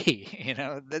D or E.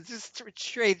 That's just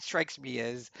trade strikes me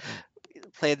as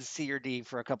plan C or D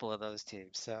for a couple of those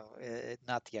teams. So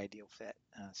not the ideal fit.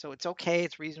 So it's okay.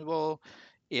 It's reasonable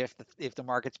if the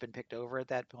market's been picked over at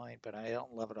that point, but I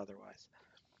don't love it otherwise.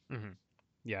 Hmm.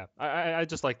 Yeah, I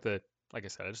just like I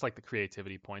said, I just like the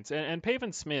creativity points. And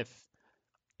Pavin Smith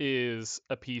is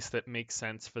a piece that makes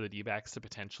sense for the D-backs to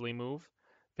potentially move.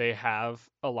 They have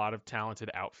a lot of talented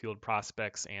outfield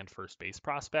prospects and first base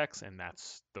prospects, and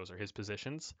those are his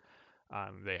positions.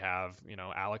 They have,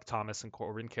 Alec Thomas and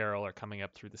Corbin Carroll are coming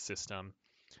up through the system.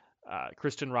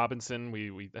 Christian Robinson,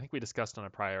 I think we discussed on a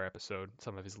prior episode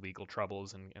some of his legal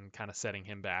troubles and kind of setting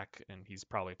him back, and he's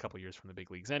probably a couple years from the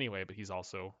big leagues anyway, but he's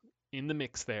also in the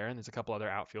mix there, and there's a couple other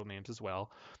outfield names as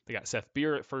well. They got Seth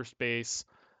Beer at first base.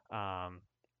 Um,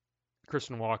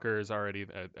 Christian Walker is already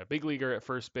a big leaguer at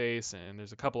first base, and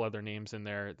there's a couple other names in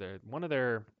there. One of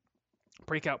their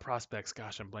breakout prospects,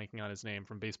 gosh, I'm blanking on his name,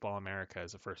 from Baseball America,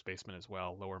 is a first baseman as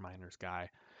well, lower minors guy.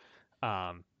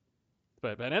 Um,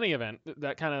 but in any event,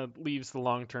 that kind of leaves the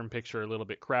long-term picture a little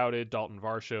bit crowded. Dalton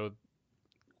Varsho,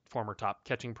 former top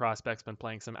catching prospect's been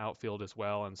playing some outfield as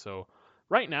well, and so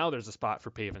right now there's a spot for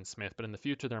Pavin Smith, but in the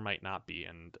future there might not be.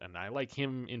 And I like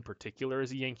him in particular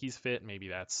as a Yankees fit. Maybe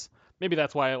that's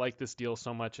why I like this deal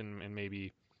so much, and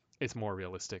maybe it's more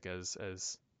realistic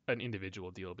as an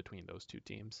individual deal between those two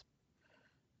teams.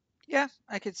 Yeah,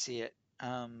 I could see it.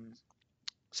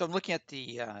 So I'm looking at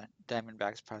the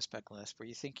Diamondbacks prospect list. Were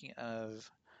you thinking of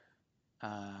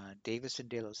Davison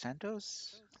De Los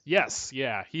Santos? Yes,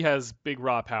 yeah, he has big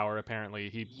raw power. Apparently,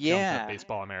 he jumped up Yeah,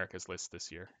 Baseball America's list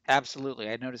this year. absolutely.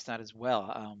 I noticed that as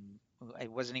well.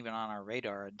 It wasn't even on our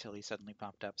radar until he suddenly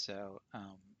popped up. So,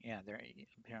 yeah, they're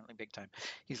apparently big time.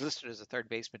 He's listed as a third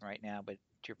baseman right now, but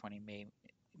to your point, he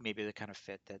maybe the kind of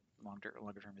fit that longer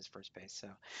term is first base. So,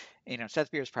 Seth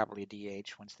Beer is probably a DH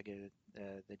once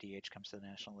the DH comes to the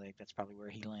National League. That's probably where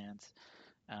he lands.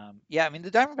 Yeah, I mean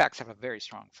the Diamondbacks have a very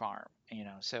strong farm,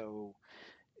 so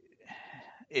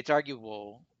it's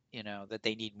arguable, that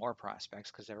they need more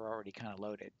prospects because they're already kind of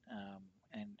loaded.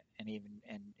 And even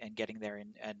and getting there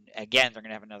and again they're going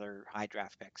to have another high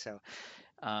draft pick. So,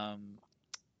 um,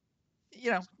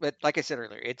 but like I said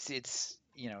earlier, it's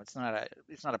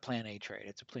not a plan A trade,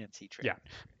 it's a plan C Yeah, trade.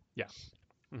 yeah.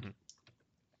 hmm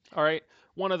All right.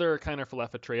 One other Kiner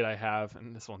Falefa trade I have,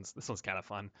 and this one's kind of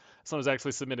fun. This one was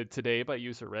actually submitted today by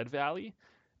user Red Valley,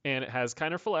 and it has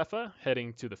Kiner Falefa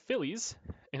heading to the Phillies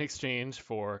in exchange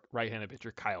for right-handed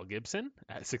pitcher Kyle Gibson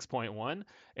at 6.1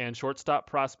 and shortstop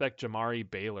prospect Jamari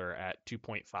Baylor at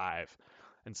 2.5.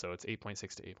 And so it's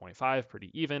 8.6 to 8.5,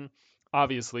 pretty even.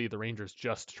 Obviously, the Rangers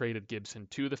just traded Gibson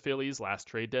to the Phillies last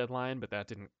trade deadline, but that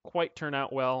didn't quite turn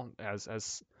out well,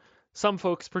 as some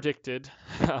folks predicted.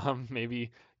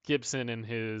 Maybe Gibson and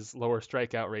his lower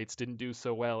strikeout rates didn't do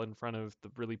so well in front of the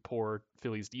really poor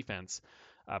Phillies defense.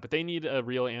 But they need a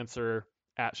real answer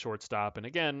at shortstop. And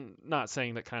again, not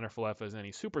saying that Kiner Falefa is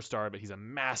any superstar, but he's a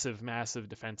massive, massive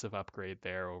defensive upgrade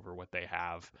there over what they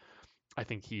have. I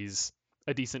think he's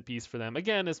a decent piece for them.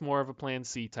 Again, it's more of a plan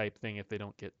C type thing if they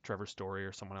don't get Trevor Story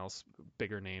or someone else,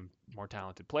 bigger name, more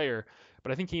talented player.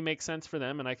 But I think he makes sense for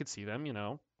them, and I could see them,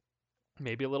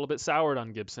 maybe a little bit soured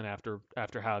on Gibson after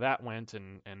how that went,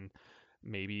 and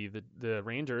maybe the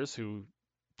Rangers who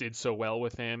did so well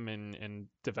with him and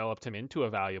developed him into a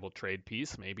valuable trade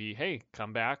piece. Maybe, hey,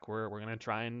 come back. We're gonna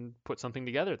try and put something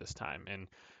together this time.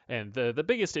 And the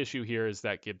biggest issue here is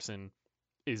that Gibson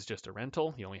is just a rental.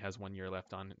 He only has 1 year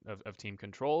left of team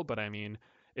control. But I mean,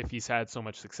 if he's had so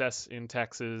much success in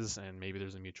Texas, and maybe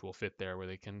there's a mutual fit there where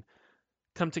they can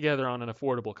come together on an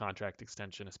affordable contract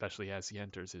extension, especially as he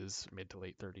enters his mid to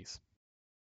late 30s.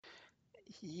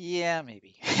 Yeah,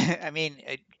 maybe. I mean,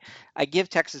 I give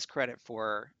Texas credit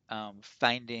for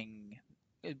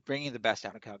bringing the best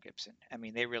out of Kyle Gibson. I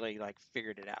mean, they really like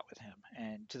figured it out with him,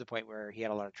 and to the point where he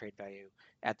had a lot of trade value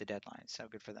at the deadline. So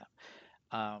good for them.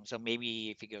 So maybe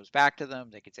if he goes back to them,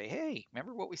 they could say, "Hey,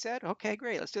 remember what we said? Okay,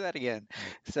 great, let's do that again."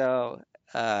 So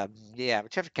yeah,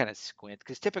 but you have to kind of squint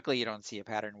because typically you don't see a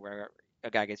pattern where a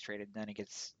guy gets traded and then he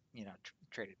gets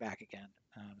traded back again.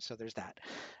 So there's that.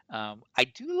 I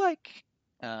do like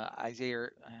Isaiah.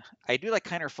 I do like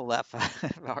Kiner Falefa. I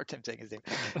have a hard time saying his name.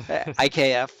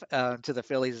 IKF to the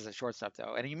Phillies as a shortstop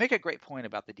though, and you make a great point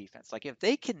about the defense. Like if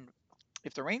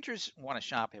the Rangers want to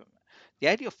shop him, the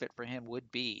ideal fit for him would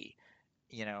be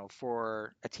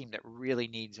for a team that really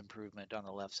needs improvement on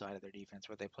the left side of their defense,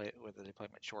 whether they play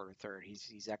him at short or third.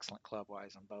 He's excellent club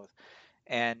wise on both,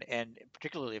 and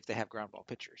particularly if they have ground ball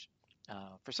pitchers.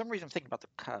 For some reason, I'm thinking about the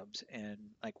Cubs and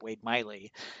like Wade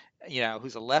Miley,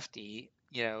 who's a lefty,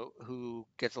 who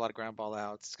gets a lot of ground ball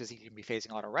outs because he can be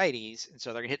facing a lot of righties, and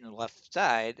so they're hitting the left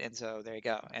side, and so there you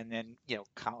go. And then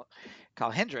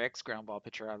Kyle Hendricks, ground ball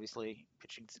pitcher, obviously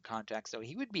pitching to contact, so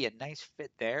he would be a nice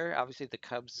fit there. Obviously, the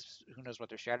Cubs, who knows what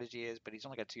their strategy is, but he's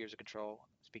only got 2 years of control.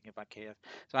 Speaking of IKF,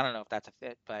 so I don't know if that's a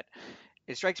fit, but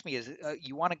it strikes me as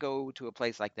you want to go to a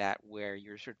place like that where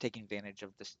you're sort of taking advantage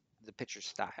of the pitcher's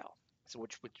style, so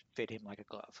which would fit him like a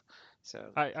glove.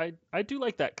 So I do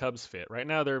like that Cubs fit. Right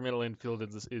now, their middle infield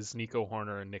is Nico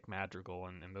Horner and Nick Madrigal,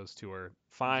 and those two are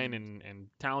fine mhm. and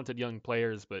talented young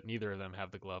players, but neither of them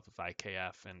have the glove of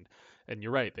IKF. And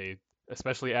you're right, they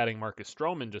especially adding Marcus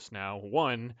Stroman just now.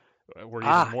 One, we're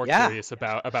even more Yeah, curious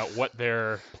about what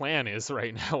their plan is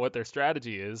right now, what their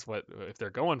strategy is, what if they're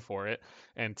going for it.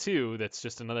 And two, that's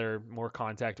just another more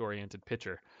contact oriented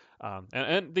pitcher.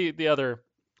 And the other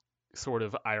sort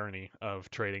of irony of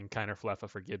trading Kiner Falefa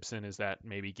for Gibson is that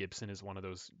maybe Gibson is one of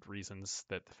those reasons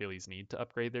that the Phillies need to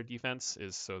upgrade their defense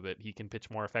is so that he can pitch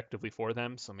more effectively for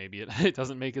them. So maybe it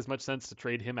doesn't make as much sense to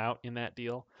trade him out in that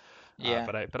deal. yeah.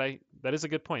 But I that is a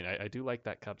good point. I do like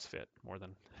that Cubs fit more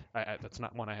than that's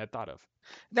not one I had thought of.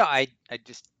 No, I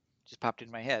just popped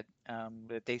in my head.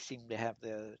 But they seem to have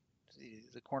the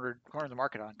corner of the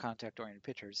market on contact oriented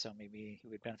pitchers, so maybe he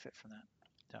would benefit from that.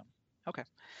 So okay.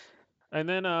 And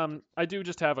then I do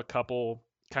just have a couple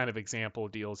kind of example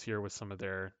deals here with some of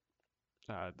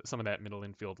that middle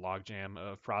infield logjam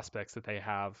of prospects that they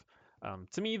have.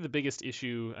 To me, the biggest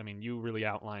issue, I mean, you really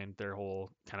outlined their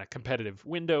whole kind of competitive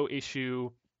window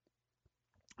issue,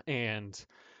 and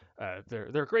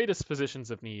their greatest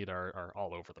positions of need are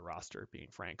all over the roster, being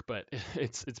frank. But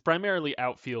it's primarily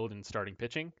outfield and starting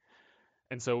pitching.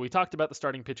 And so we talked about the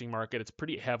starting pitching market. It's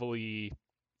pretty heavily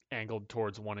angled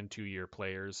towards 1 and 2 year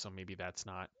players, so maybe that's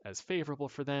not as favorable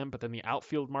for them. But then the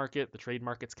outfield market, the trade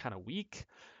market's kind of weak.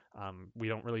 We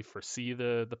don't really foresee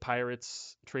the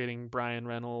Pirates trading Brian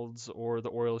Reynolds or the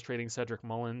Orioles trading Cedric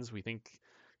Mullins. We think,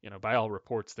 by all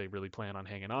reports, they really plan on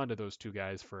hanging on to those two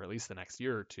guys for at least the next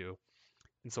year or two.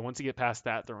 And so once you get past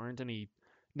that, there aren't any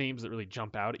names that really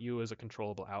jump out at you as a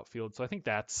controllable outfield. So I think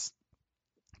that's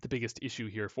the biggest issue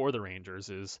here for the Rangers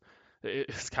is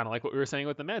it's kind of like what we were saying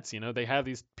with the Mets. They have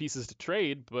these pieces to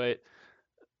trade, but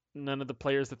none of the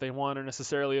players that they want are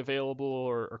necessarily available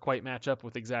or quite match up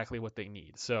with exactly what they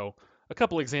need. So a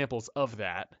couple examples of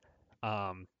that.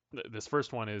 This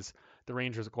first one is the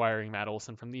Rangers acquiring Matt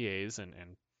Olson from the A's, and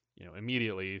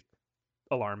immediately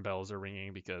alarm bells are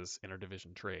ringing because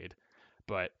interdivision trade.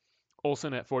 But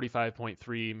Olson at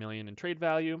 45.3 million in trade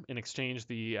value. In exchange,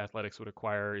 the Athletics would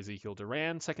acquire Ezekiel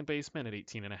Duran, second baseman at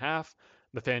 18.5,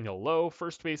 Nathaniel Lowe,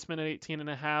 first baseman at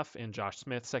 18.5, and Josh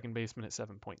Smith, second baseman at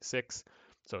 7.6.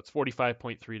 So it's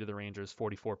 45.3 to the Rangers,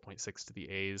 44.6 to the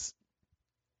A's.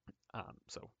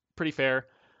 So pretty fair.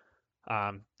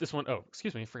 This one, oh,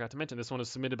 excuse me, forgot to mention, this one was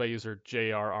submitted by user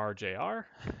JRRJR,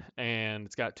 and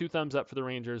it's got 2 thumbs up for the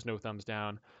Rangers, no thumbs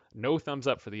down, no thumbs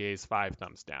up for the A's, 5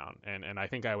 thumbs down. And I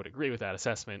think I would agree with that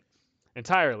assessment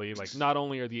entirely. Like, not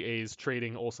only are the A's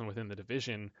trading Olson within the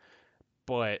division,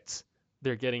 but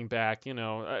they're getting back,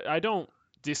 I don't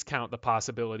discount the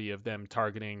possibility of them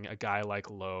targeting a guy like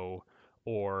Lowe,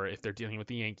 or if they're dealing with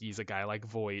the Yankees, a guy like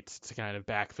Voit to kind of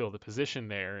backfill the position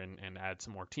there and add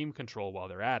some more team control while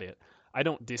they're at it. I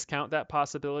don't discount that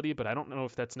possibility, but I don't know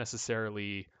if that's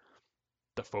necessarily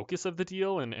the focus of the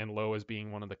deal, and Lowe as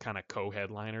being one of the kind of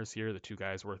co-headliners here, the two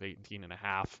guys worth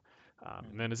 18.5.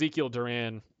 And then Ezekiel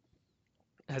Duran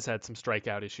has had some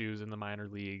strikeout issues in the minor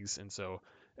leagues,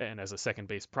 and as a second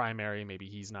base primary, maybe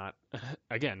he's not,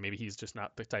 again, maybe he's just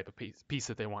not the type of piece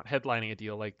that they want headlining a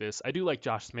deal like this. I do like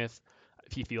Josh Smith.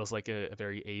 He feels like a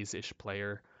very A's-ish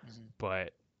player,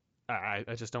 but I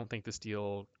just don't think this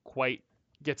deal quite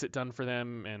gets it done for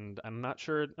them, and I'm not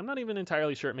even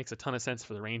entirely sure it makes a ton of sense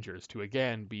for the Rangers to,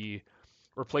 again, be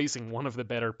replacing one of the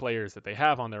better players that they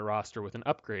have on their roster with an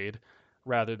upgrade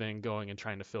rather than going and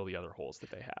trying to fill the other holes that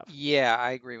they have. Yeah,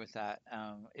 I agree with that.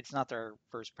 It's not their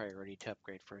first priority to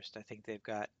upgrade first. I think they've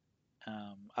got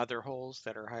other holes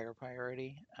that are higher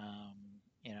priority.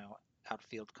 You know,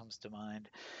 outfield comes to mind.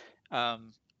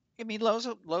 Um, I mean,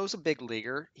 Lowe's a big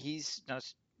leaguer. He's not,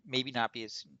 maybe not be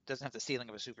as doesn't have the ceiling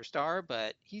of a superstar,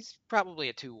 but he's probably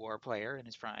a 2 WAR player in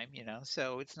his prime.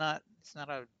 So it's not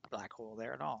a black hole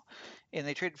there at all. And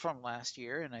they traded for him last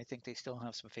year, and I think they still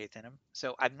have some faith in him.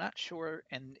 So I'm not sure,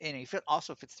 and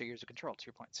also fits their years of control. To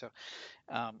your point, so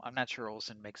I'm not sure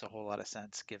Olson makes a whole lot of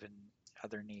sense given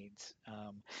other needs.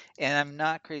 And I'm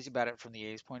not crazy about it from the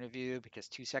A's point of view because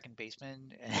 2 second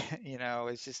basemen,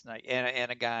 it's just like,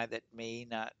 and a guy that may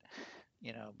not,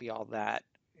 be all that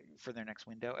for their next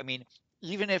window. I mean,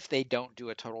 even if they don't do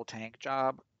a total tank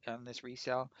job on this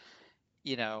resale,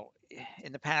 you know,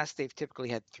 in the past they've typically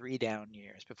had 3 down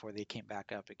years before they came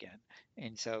back up again.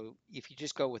 And so if you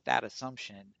just go with that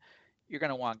assumption, you're going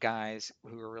to want guys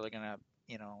who are really going to,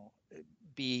 you know,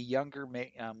 be younger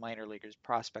minor leaguers,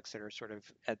 prospects that are sort of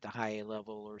at the high A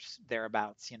level or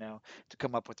thereabouts, to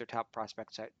come up with their top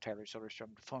prospects. Tyler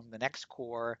Soderstrom to form the next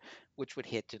core, which would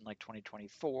hit in like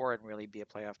 2024 and really be a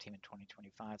playoff team in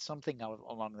 2025, something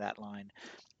along that line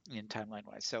in timeline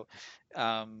wise. So,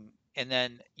 and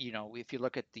then, if you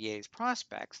look at the A's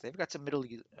prospects, they've got some middle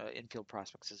infield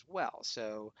prospects as well.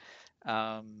 So,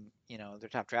 their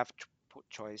top draft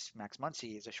choice, Max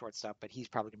Muncy, is a shortstop, but he's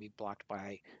probably going to be blocked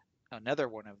by another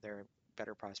one of their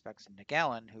better prospects in Nick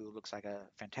Allen, who looks like a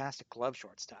fantastic glove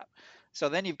shortstop. So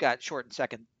then you've got short and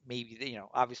second. Maybe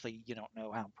obviously you don't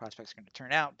know how prospects are going to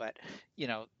turn out, but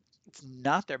it's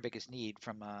not their biggest need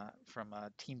from a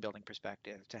team building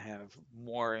perspective to have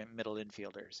more middle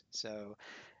infielders. So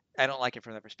I don't like it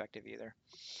from that perspective either.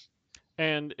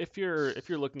 And if you're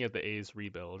looking at the A's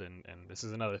rebuild, and this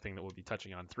is another thing that we'll be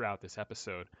touching on throughout this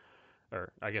episode, or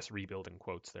I guess rebuild in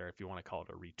quotes there if you want to call it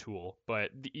a retool. But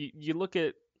you look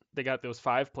at, they got those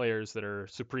 5 players that are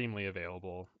supremely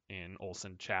available in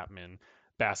Olson, Chapman,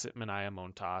 Bassett, Manaea,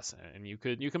 Montas, and you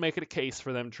can make it a case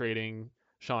for them trading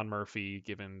Sean Murphy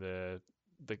given the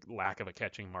lack of a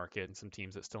catching market and some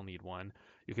teams that still need one.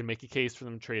 You can make a case for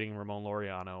them trading Ramon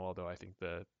Laureano, although I think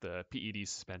the PED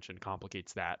suspension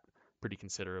complicates that pretty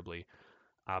considerably.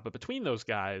 But between those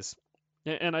guys,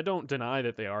 and I don't deny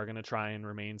that they are going to try and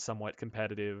remain somewhat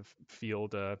competitive,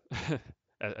 field,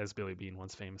 as Billy Bean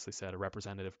once famously said, a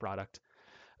representative product.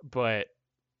 But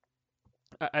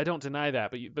I don't deny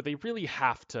that. But they really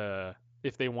have to,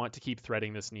 if they want to keep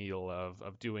threading this needle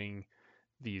of doing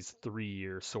these 3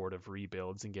 year sort of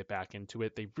rebuilds and get back into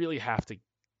it, they really have to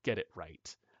get it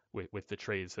right with the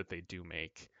trades that they do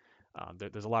make.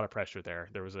 There's a lot of pressure there.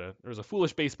 There was a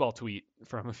foolish baseball tweet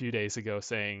from a few days ago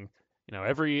saying,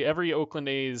 every Oakland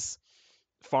A's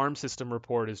farm system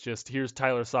report is just here's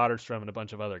Tyler Soderstrom and a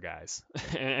bunch of other guys,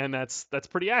 and that's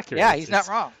pretty accurate. Yeah, It's he's not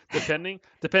wrong.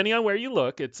 depending on where you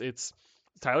look, it's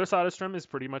Tyler Soderstrom is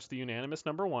pretty much the unanimous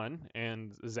number one,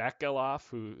 and Zach Geloff,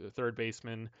 who third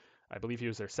baseman, I believe he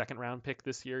was their second round pick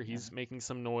this year. He's making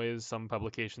some noise. Some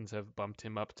publications have bumped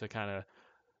him up to kind of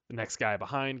the next guy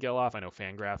behind Geloff. I know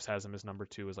Fangraphs has him as number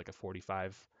two, as like a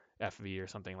 45 FV or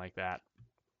something like that.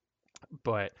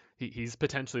 But he's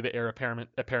potentially the heir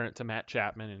apparent to Matt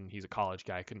Chapman, and he's a college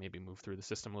guy, could maybe move through the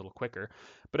system a little quicker.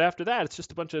 But after that, it's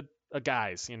just a bunch of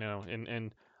guys,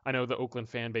 and I know the Oakland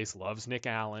fan base loves Nick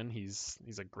Allen. He's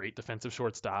a great defensive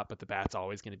shortstop, but the bat's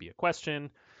always going to be a question.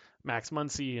 Max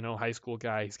Muncy, high school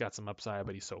guy, he's got some upside,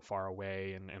 but he's so far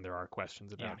away, and there are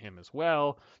questions Yeah. about him as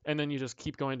well. And then you just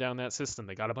keep going down that system.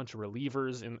 They got a bunch of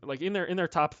relievers in their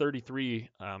top 33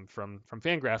 from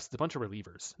Fangraphs. It's a bunch of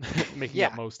relievers making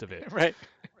up Yeah. most of it, Right.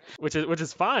 which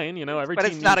is fine. Every But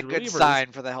team it's not a needs good relievers.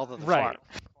 sign for the health of the Right. farm.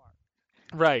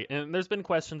 Right, and there's been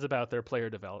questions about their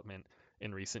player development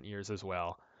in recent years as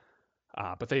well.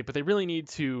 But they really need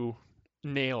to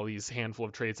nail these handful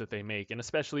of trades that they make, and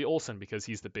especially Olson because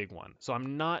he's the big one. So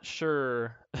I'm not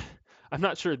sure I'm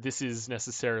not sure this is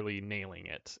necessarily nailing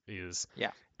it. Is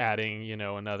Yeah. adding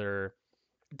another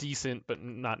decent but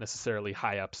not necessarily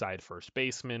high upside first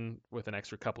baseman with an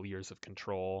extra couple years of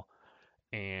control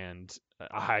and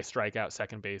a high strikeout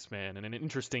second baseman and an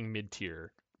interesting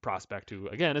mid-tier prospect who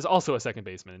again is also a second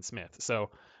baseman in Smith. So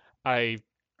I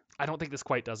don't think this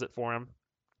quite does it for him.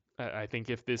 I think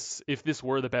if this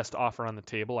were the best offer on the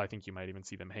table, I think you might even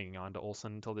see them hanging on to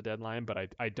Olson until the deadline.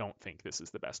 But I don't think this is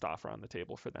the best offer on the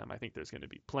table for them. I think there's going to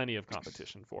be plenty of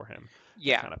competition for him.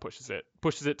 Yeah. Kind of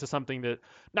pushes it to something that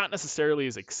not necessarily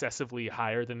is excessively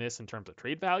higher than this in terms of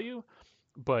trade value,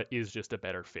 but is just a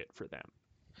better fit for them.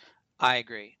 I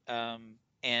agree.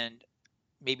 And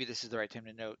maybe this is the right time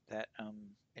to note that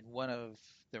in one of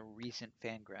the recent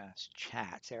Fangraphs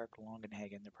chats, Eric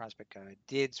Longenhagen, the prospect guy,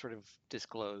 did sort of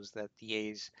disclose that the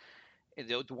A's,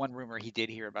 the one rumor he did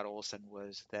hear about Olson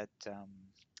was that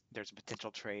there's a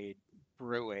potential trade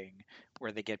brewing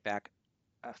where they get back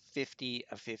a 50,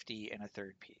 a 50, and a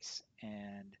third piece.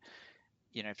 And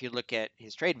if you look at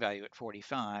his trade value at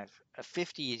 45, a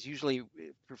 50 is usually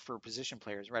for position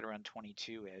players right around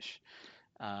 22-ish.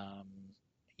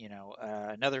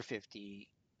 Another 50,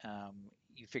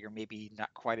 you figure maybe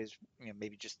not quite as,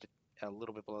 maybe just a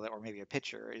little bit below that, or maybe a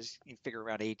pitcher is you figure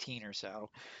around 18 or so.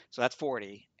 So that's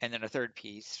 40, and then a third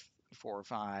piece, 4 or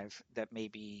 5, that may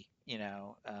be,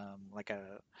 like a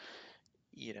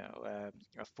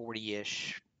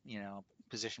 40-ish,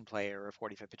 position player or a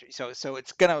 45 pitcher. So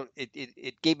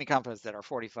it gave me confidence that our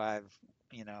 45,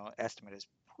 estimate is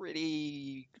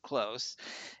pretty close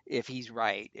if he's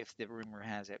right, if the rumor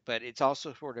has it. But it's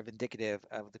also sort of indicative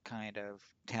of the kind of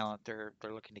talent they're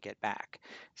looking to get back.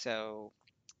 So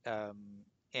um,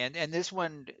 and this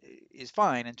one is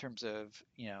fine in terms of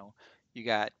you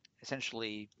got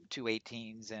essentially two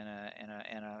 18s and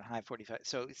a high 45.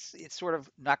 So it's sort of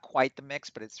not quite the mix,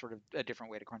 but it's sort of a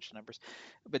different way to crunch the numbers.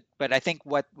 But I think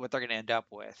what they're going to end up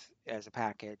with as a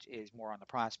package is more on the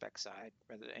prospect side,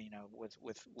 rather with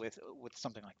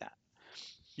something like that.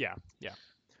 Yeah.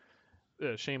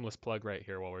 Shameless plug right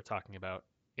here while we're talking about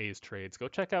A's trades. Go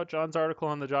check out John's article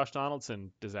on the Josh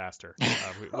Donaldson disaster.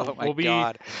 Oh my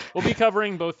God. We'll be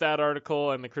covering both that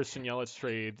article and the Christian Yelich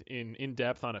trade in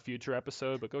depth on a future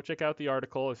episode. But go check out the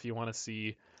article if you want to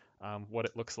see what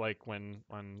it looks like when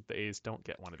the A's don't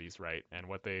get one of these right, and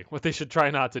what they should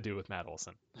try not to do with Matt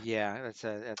Olson. Yeah,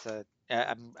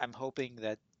 I'm hoping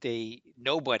that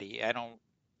nobody. I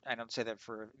don't say that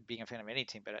for being a fan of any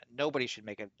team, but nobody should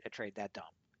make a trade that dumb.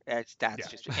 That's Yeah.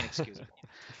 just inexcusable.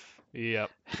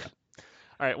 Yep.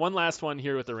 All right, one last one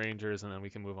here with the Rangers, and then we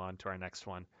can move on to our next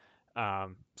one.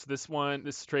 So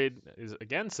this trade is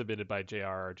again submitted by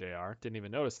JR. Didn't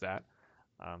even notice that,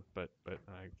 but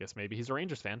I guess maybe he's a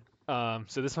Rangers fan.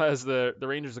 So this has the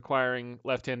Rangers acquiring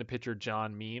left-handed pitcher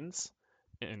John Means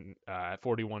at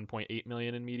 $41.8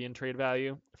 million in median trade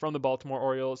value from the Baltimore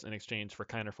Orioles in exchange for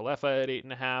Kiner Falefa at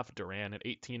 8.5, Duran at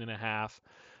 18.5.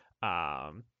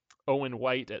 Owen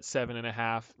White at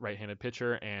 7.5, right-handed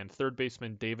pitcher, and third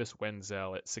baseman Davis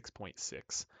Wenzel at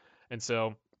 6.6. And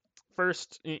so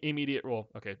first immediate roll.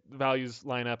 Okay, values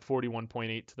line up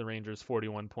 41.8 to the Rangers,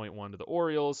 41.1 to the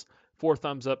Orioles. 4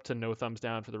 thumbs up to no thumbs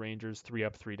down for the Rangers, 3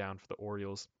 up, 3 down for the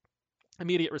Orioles.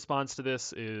 Immediate response to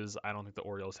this is I don't think the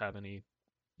Orioles have any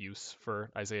use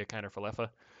for Isaiah Kiner-Falefa.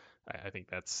 I think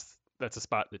that's a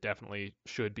spot that definitely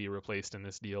should be replaced in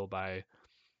this deal by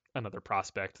another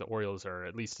prospect. The Orioles are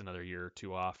at least another year or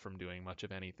two off from doing much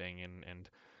of anything, and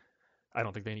I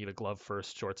don't think they need a glove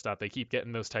first shortstop. They keep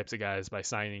getting those types of guys by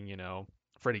signing,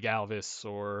 Freddie Galvis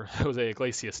or Jose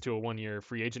Iglesias to a 1-year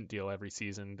free agent deal every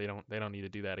season. They don't need to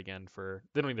do that again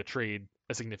they don't need to trade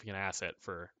a significant asset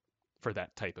for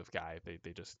that type of guy.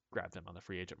 They just grab them on the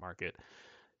free agent market.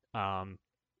 Um,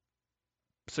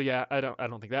 so yeah, I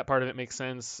don't think that part of it makes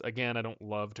sense. Again, I don't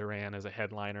love Duran as a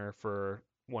headliner for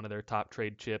one of their top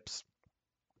trade chips.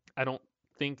 I don't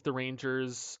think the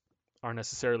Rangers are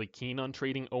necessarily keen on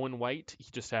trading Owen White. He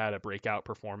just had a breakout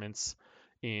performance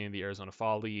in the Arizona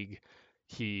Fall League.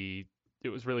 He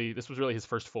this was really his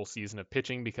first full season of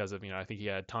pitching because of, I think he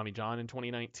had Tommy John in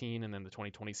 2019 and then the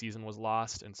 2020 season was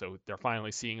lost. And so they're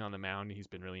finally seeing on the mound he's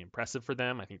been really impressive for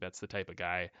them. I think that's the type of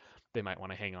guy they might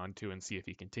want to hang on to and see if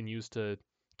he continues to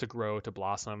grow, to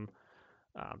blossom.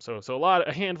 So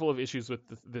a handful of issues with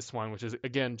this one, which is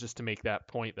again just to make that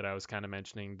point that I was kind of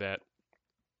mentioning, that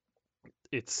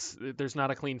there's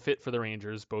not a clean fit for the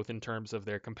Rangers, both in terms of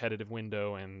their competitive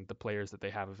window and the players that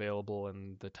they have available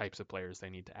and the types of players they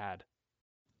need to add.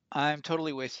 I'm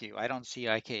totally with you. I don't see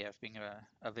IKF being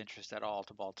of interest at all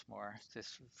to Baltimore,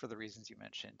 just for the reasons you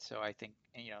mentioned. So I think,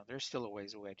 there's still a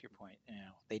ways away to your point.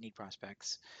 They need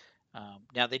prospects.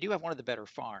 Now they do have one of the better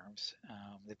farms.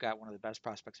 They've got one of the best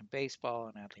prospects in baseball,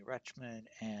 and Adley Rutschman,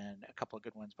 and a couple of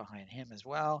good ones behind him as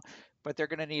well. But they're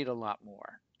going to need a lot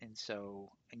more, and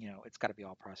so it's got to be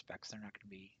all prospects. They're not going to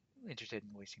be interested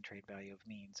in wasting trade value of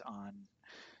means on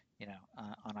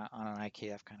on an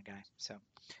IKF kind of guy. So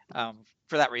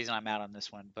for that reason, I'm out on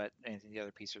this one. But the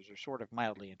other pieces are sort of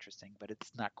mildly interesting, but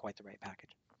it's not quite the right package.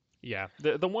 Yeah,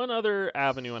 the one other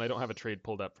avenue, and I don't have a trade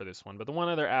pulled up for this one, but the one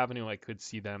other avenue I could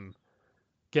see them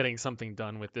getting something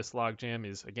done with this logjam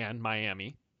is again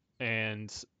Miami,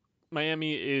 and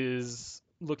Miami is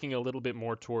looking a little bit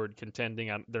more toward contending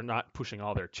on. They're not pushing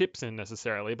all their chips in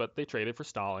necessarily, but they traded for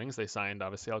Stallings. They signed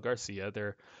Avisail Garcia.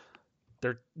 They're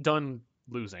done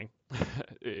losing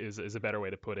is a better way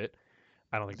to put it.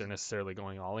 I don't think they're necessarily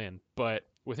going all in, but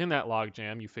within that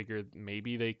logjam, you figured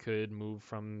maybe they could move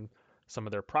from some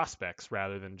of their prospects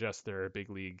rather than just their big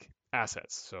league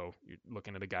assets. So you're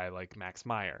looking at a guy like Max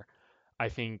Meyer. I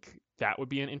think that would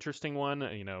be an interesting one,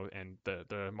 and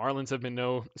the Marlins have been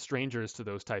no strangers to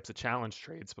those types of challenge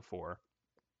trades before.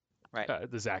 Right.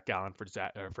 The Zach Gallen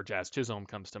for Jazz Chisholm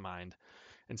comes to mind.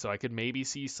 And so I could maybe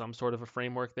see some sort of a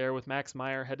framework there with Max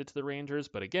Meyer headed to the Rangers.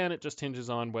 But again, it just hinges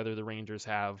on whether the Rangers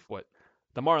have what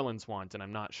the Marlins want. And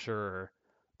I'm not sure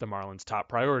the Marlins' top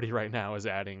priority right now is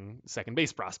adding second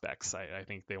base prospects. I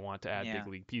think they want to add Yeah. big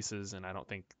league pieces, and I don't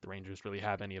think the Rangers really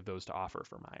have any of those to offer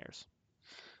for Myers.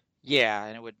 Yeah,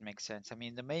 and it would make sense. I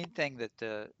mean, the main thing that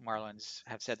the Marlins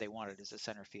have said they wanted is a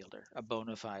center fielder, a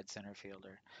bona fide center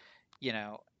fielder,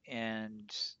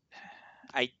 and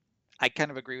I I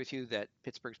kind of agree with you that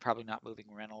Pittsburgh's probably not moving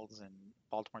Reynolds and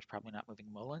Baltimore's probably not moving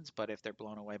Mullins, but if they're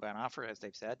blown away by an offer, as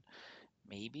they've said,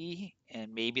 maybe,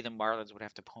 and maybe the Marlins would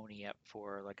have to pony up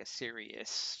for like a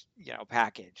serious,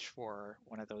 package for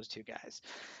one of those two guys.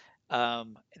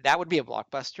 That would be a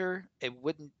blockbuster. It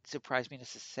wouldn't surprise me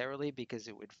necessarily because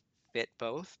it would fit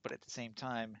both, but at the same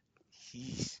time,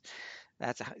 he's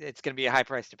it's going to be a high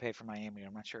price to pay for Miami.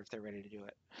 I'm not sure if they're ready to do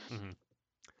it. Mm-hmm.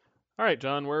 All right,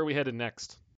 John, where are we headed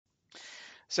next?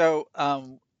 So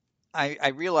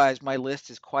I realize my list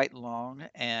is quite long,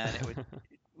 and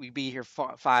we'd be here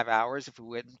 5 hours if we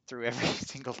went through every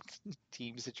single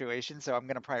team situation. So I'm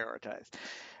going to prioritize.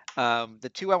 The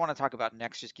two I want to talk about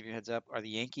next, just give you a heads up, are the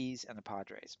Yankees and the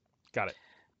Padres. Got it.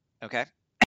 Okay.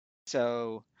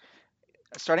 So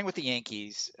starting with the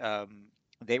Yankees,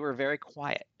 they were very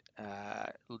quiet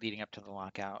leading up to the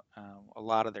lockout. A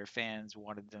lot of their fans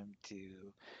wanted them to,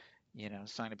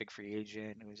 sign a big free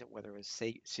agent. Whether it was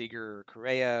Seager or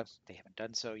Correa, they haven't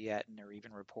done so yet, and there are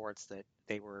even reports that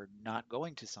they were not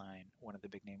going to sign one of the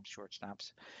big name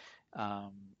shortstops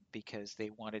um, because they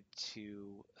wanted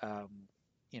to,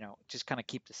 just kind of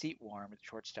keep the seat warm at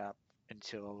shortstop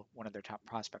until one of their top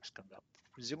prospects comes up.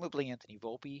 Presumably Anthony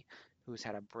Volpe, who's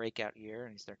had a breakout year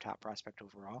and he's their top prospect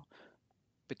overall.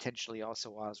 Potentially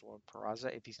also Oswald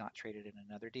Peraza, if he's not traded in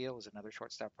another deal, is another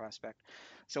shortstop prospect.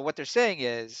 So what they're saying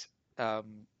is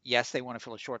Yes, they want to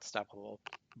fill a shortstop hole,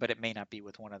 but it may not be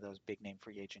with one of those big name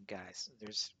free agent guys.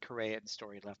 There's Correa and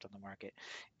Story left on the market.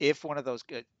 If one of those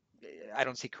good, I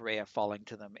don't see Correa falling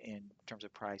to them in terms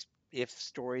of price. If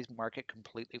Story's market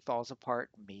completely falls apart,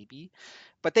 maybe.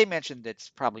 But they mentioned it's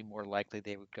probably more likely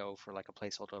they would go for like a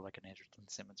placeholder like an Andrelton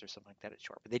Simmons or something like that at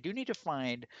short. But they do need to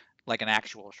find like an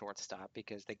actual shortstop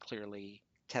because they clearly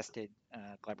tested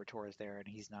Gleyber Torres there and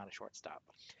he's not a shortstop.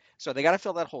 So they got to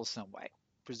fill that hole some way,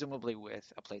 presumably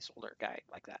with a placeholder guy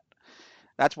like that.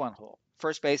 That's one hole.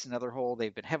 First base, another hole.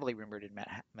 They've been heavily rumored in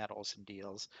Matt Olson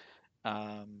deals.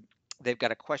 Um, they've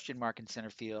got a question mark in center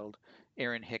field.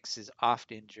 Aaron Hicks is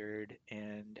oft injured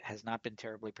and has not been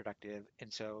terribly productive,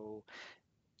 and so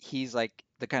he's like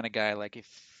the kind of guy like if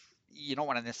you don't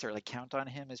want to necessarily count on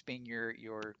him as being your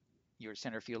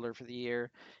center fielder for the year.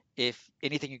 If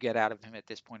anything you get out of him at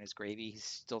this point is gravy, he's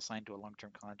still signed to a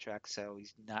long-term contract, so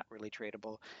he's not really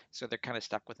tradable. So they're kind of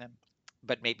stuck with him.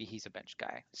 But maybe he's a bench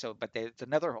guy. So, but it's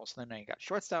another hole. So then now you got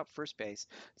shortstop, first base,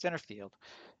 center field.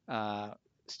 Uh,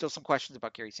 Still some questions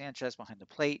about Gary Sanchez behind the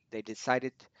plate. They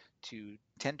decided to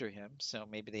tender him, so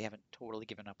maybe they haven't totally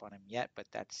given up on him yet, but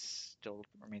that still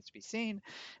remains to be seen.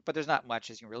 But there's not much,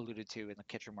 as you alluded to, in the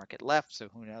catcher market left, so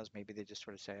who knows? Maybe they just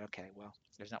sort of say, okay, well,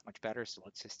 there's not much better, so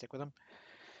let's just stick with him.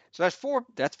 So that's four.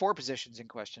 That's four positions in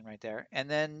question right there, and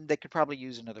then they could probably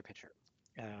use another pitcher,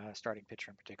 starting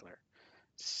pitcher in particular.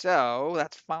 So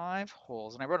that's five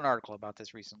holes, and I wrote an article about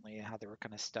this recently, how they were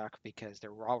kind of stuck because they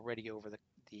were already over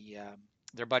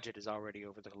their budget is already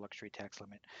over the luxury tax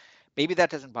limit. Maybe that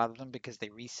doesn't bother them because they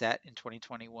reset in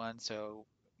 2021, so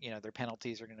their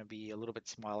penalties are going to be a little bit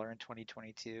smaller in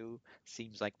 2022.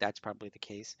 Seems like that's probably the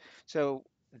case. So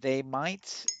they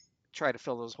might try to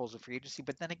fill those holes with free agency,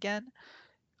 but then again,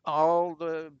 all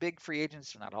the big free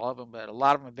agents, not all of them, but a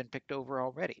lot of them have been picked over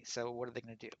already. So what are they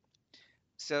going to do?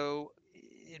 So,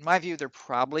 in my view, they're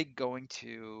probably going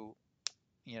to,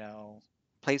 you know,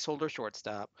 placeholder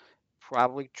shortstop,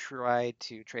 probably try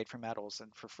to trade for Matt Olson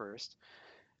for first.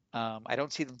 I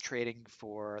don't see them trading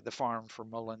for the farm for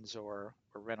Mullins or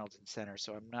Reynolds in center,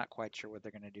 so I'm not quite sure what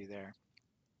they're going to do there.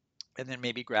 And then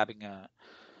maybe grabbing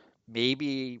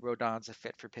maybe Rodon's a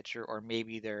fit for pitcher, or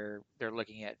maybe they're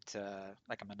looking at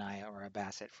like a Mania or a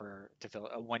Bassett for to fill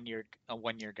a one year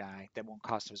guy that won't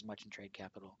cost them as much in trade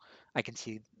capital. I can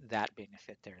see that being a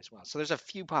fit there as well. So there's a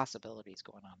few possibilities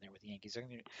going on there with the Yankees.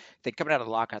 They coming out of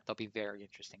the lockout, they'll be very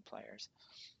interesting players.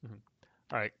 Mhm.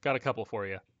 All right, got a couple for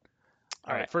you.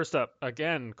 All All right, right. first up,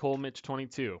 again, Cole Mitch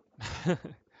 22.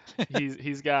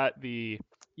 He's got the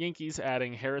Yankees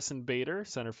adding Harrison Bader,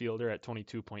 center fielder, at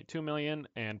 22.2 million,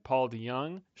 and Paul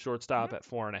DeYoung, shortstop, Mhm. at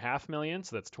 4.5 million.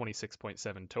 So that's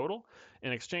 26.7 total.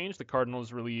 In exchange, the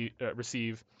Cardinals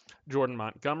receive Jordan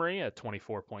Montgomery at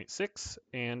 24.6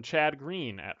 and Chad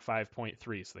Green at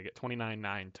 5.3. So they get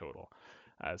 29.9 total.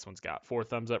 This one's got four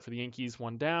thumbs up for the Yankees,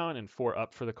 one down, and four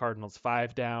up for the Cardinals,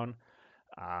 five down.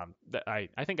 I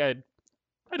think I'd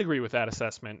agree with that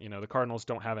assessment. The Cardinals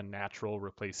don't have a natural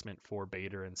replacement for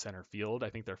Bader in center field. I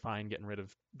think they're fine getting rid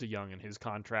of DeYoung and his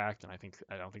contract, and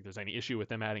I don't think there's any issue with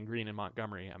them adding Green and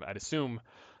Montgomery. I'd assume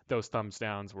those thumbs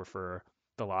downs were for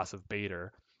the loss of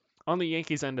Bader. On the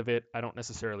Yankees end of it, I don't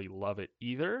necessarily love it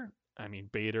either. I mean,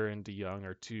 Bader and DeYoung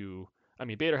are two. I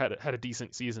mean, Bader had a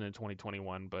decent season in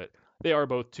 2021, but they are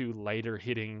both two lighter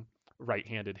hitting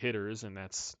right-handed hitters, and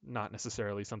that's not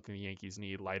necessarily something the Yankees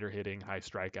need. Lighter hitting, high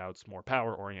strikeouts, more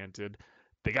power oriented.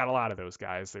 They got a lot of those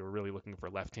guys. They were really looking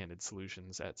for left-handed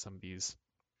solutions at some of these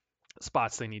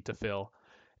spots they need to fill.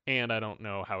 And I don't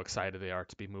know how excited they are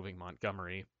to be moving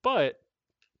Montgomery, but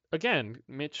again,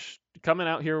 Mitch coming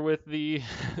out here with the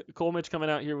Cole Mitch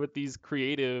coming out here with these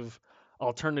creative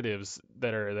alternatives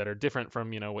that are different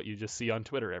from what you just see on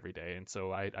Twitter every day, and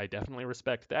so I definitely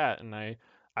respect that, and I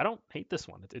don't hate this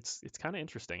one. It's kind of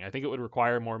interesting. I think it would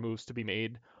require more moves to be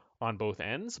made on both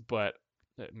ends, but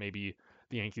maybe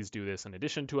the Yankees do this in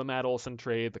addition to a Matt Olson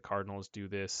trade. The Cardinals do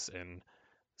this and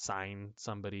sign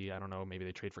somebody. I don't know. Maybe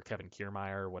they trade for Kevin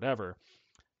Kiermaier or whatever.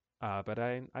 But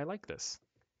I like this.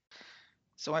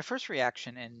 So my first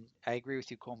reaction, and I agree with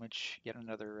you, Coleman, yet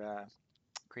another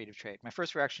creative trade. My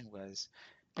first reaction was,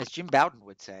 as Jim Bouton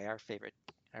would say, our favorite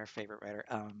writer,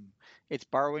 it's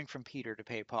borrowing from Peter to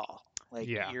pay Paul. Like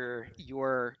Yeah.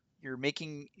 you're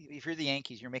making if you're the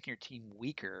Yankees, you're making your team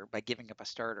weaker by giving up a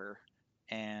starter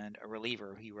and a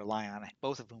reliever who you rely on,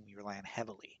 both of whom you rely on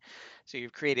heavily. So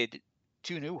you've created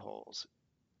two new holes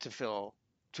to fill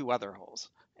two other holes.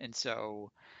 And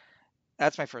so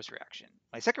that's my first reaction.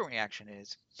 My second reaction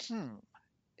is,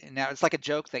 and now it's like a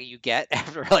joke that you get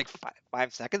after like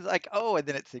 5 seconds, like, oh, and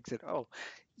then it sinks in. Oh,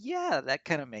 Yeah, that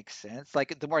kind of makes sense.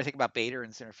 Like the more I think about Bader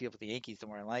in center field with the Yankees, the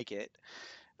more I like it.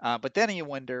 But then you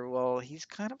wonder, well, he's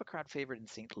kind of a crowd favorite in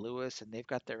St. Louis, and they've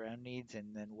got their own needs,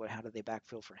 and then what? How do they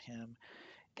backfill for him?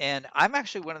 And I'm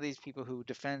actually one of these people who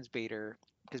defends Bader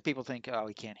because people think, oh,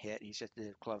 he can't hit. He's just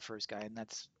a glove first guy, and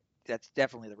that's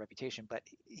definitely the reputation. But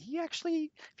he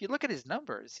actually, if you look at his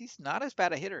numbers, he's not as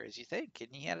bad a hitter as you think, and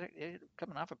he had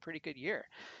coming off a pretty good year,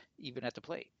 even at the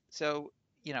plate. So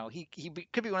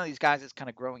could be one of these guys that's kind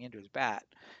of growing into his bat,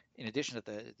 in addition to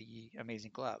the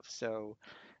amazing glove.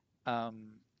 Um,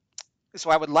 so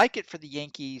I would like it for the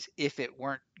Yankees if it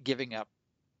weren't giving up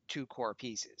two core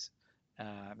pieces.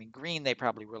 I mean, Green, they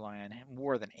probably rely on him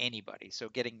more than anybody. So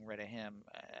getting rid of him,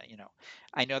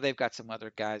 I know they've got some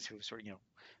other guys who sort of,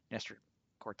 Nestor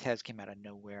Cortez came out of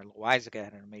nowhere. Loizaga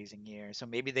had an amazing year. So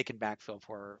maybe they can backfill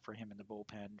for him in the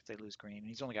bullpen if they lose Green. And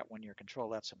he's only got 1 year control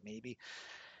left. So maybe,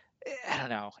 I don't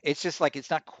know. It's just like it's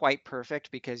not quite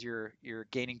perfect because you're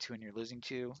gaining two and you're losing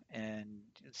two. And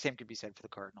the same could be said for the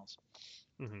Cardinals.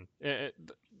 Hmm.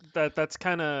 That's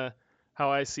kind of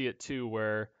how I see it too,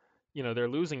 where they're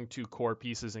losing two core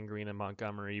pieces in Green and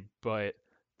Montgomery, but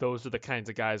those are the kinds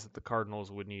of guys that the Cardinals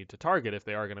would need to target if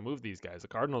they are going to move these guys. The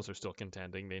Cardinals are still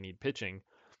contending; they need pitching.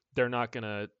 They're not going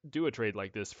to do a trade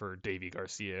like this for Davy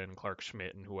Garcia and Clark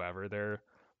Schmidt and whoever.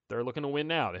 They're looking to win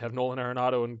now. They have Nolan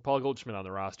Arenado and Paul Goldschmidt on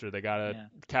the roster. They got to Yeah.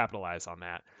 capitalize on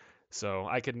that. So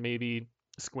I could maybe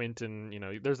squint and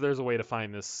there's a way to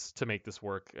find this to make this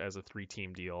work as a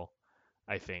three-team deal,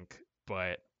 I think.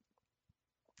 But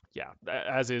yeah,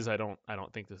 as is, I don't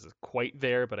think this is quite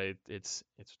there, but it's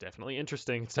definitely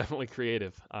interesting. It's definitely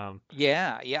creative.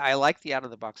 Yeah. Yeah. I like the out of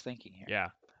the box thinking here.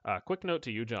 Yeah. Quick note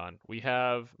to you, John. We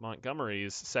have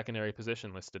Montgomery's secondary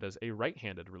position listed as a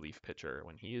right-handed relief pitcher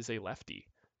when he is a lefty.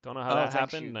 Don't know how Oh, that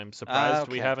thanks happened, you. and I'm surprised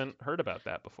we Okay. haven't heard about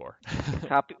that before.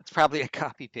 It's probably a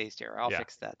copy paste error. I'll Yeah,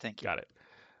 fix that. Thank you. got it.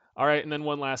 All right, and then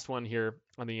one last one here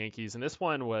on the Yankees, and this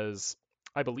one was,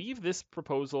 I believe this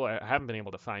proposal. I haven't been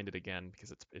able to find it again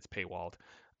because it's paywalled,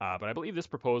 but I believe this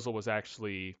proposal was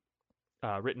actually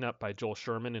written up by Joel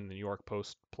Sherman in the New York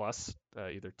Post Plus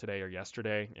either today or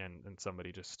yesterday, and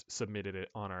somebody just submitted it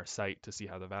on our site to see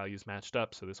how the values matched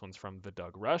up. So this one's from the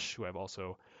Doug Rush, who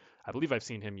I believe I've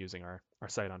seen him using our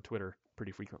site on Twitter pretty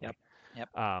Yep. frequently.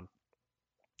 Yep. Um,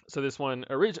 so this one,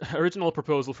 original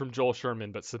proposal from Joel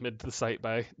Sherman, but submitted to the site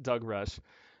by Doug Rush,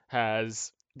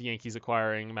 has the Yankees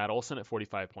acquiring Matt Olson at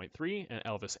 45.3 and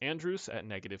Elvis Andrus at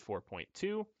negative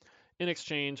 4.2 in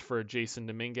exchange for Jason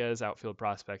Dominguez, outfield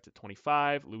prospect at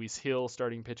 25, Luis Hill,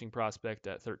 starting pitching prospect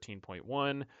at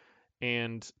 13.1,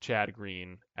 and Chad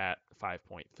Green at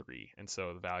 5.3. And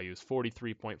so the value is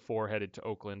 43.4 headed to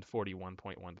Oakland,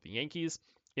 41.1 to the Yankees.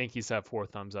 Yankees have 4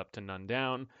 thumbs up to none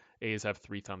down. A's have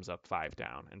 3 thumbs up, 5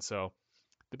 down. And so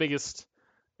the biggest,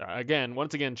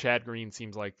 once again, Chad Green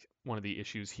seems like one of the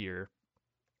issues here.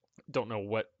 Don't know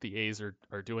what the A's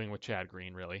are doing with Chad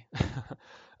Green, really.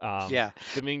 um, Yeah.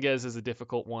 Dominguez is a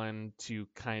difficult one to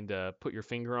kind of put your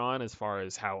finger on as far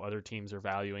as how other teams are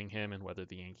valuing him and whether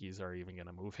the Yankees are even going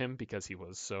to move him because he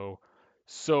was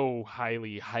so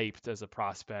highly hyped as a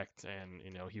prospect, and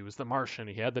he was the Martian.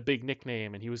 He had the big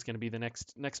nickname, and he was going to be the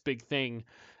next big thing,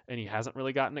 and he hasn't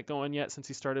really gotten it going yet since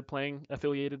he started playing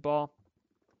affiliated ball.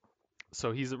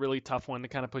 So he's a really tough one to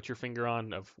kind of put your finger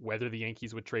on of whether the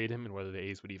Yankees would trade him and whether the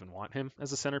A's would even want him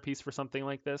as a centerpiece for something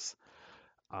like this.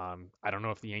 I don't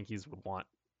know if the Yankees would want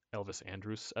Elvis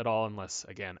Andrus at all, unless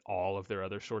again all of their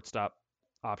other shortstop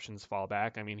options fall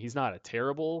back. I mean, he's not a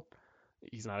terrible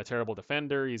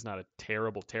defender. He's not a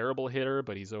terrible hitter,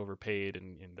 but he's overpaid,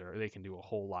 and they can do a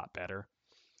whole lot better.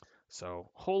 So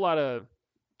whole lot of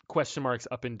question marks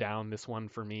up and down this one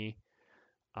for me.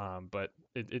 But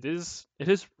it is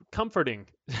comforting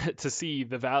to see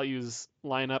the values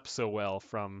line up so well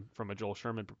from a Joel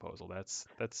Sherman proposal. That's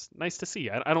nice to see.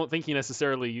 I don't think he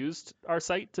necessarily used our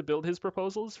site to build his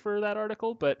proposals for that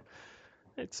article, but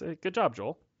it's a good job,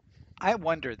 Joel. I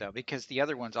wonder though, because the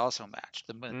other ones also matched.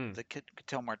 Mm. The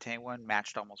Cattell Marte one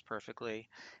matched almost perfectly.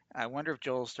 I wonder if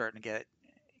Joel's starting to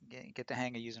get the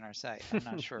hang of using our site. I'm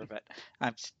not sure, but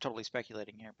I'm totally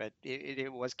speculating here. But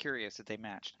it was curious that they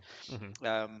matched. Hmm.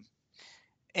 Um,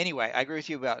 anyway, I agree with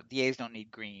you about the A's don't need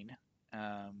Green.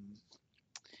 Um,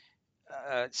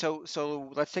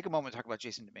 so let's take a moment to talk about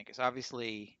Jason Dominguez.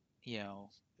 Obviously,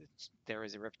 there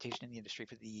is a reputation in the industry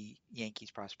for the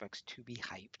Yankees prospects to be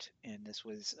hyped, and this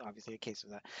was obviously a case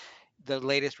of that. The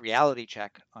latest reality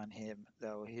check on him,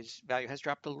 though, his value has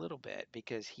dropped a little bit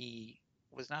because he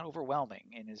was not overwhelming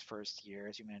in his first year,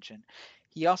 as you mentioned.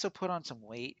 He also put on some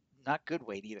weight, not good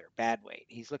weight either, bad weight.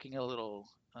 He's looking a little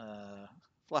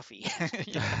fluffy,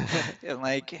 and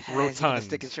like is he gonna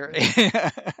stick Rotund. his shirt?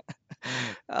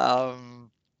 um,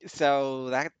 so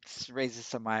that raises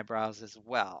some eyebrows as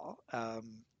well.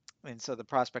 And so the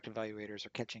prospect evaluators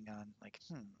are catching on, like,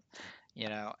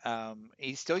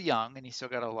 he's still young and he's still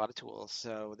got a lot of tools,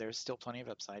 so there's still plenty of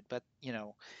upside. But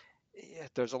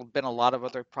there's been a lot of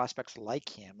other prospects like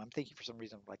him. I'm thinking for some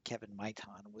reason like Kevin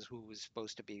Maitan was who was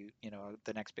supposed to be,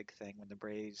 the next big thing when the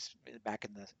Braves back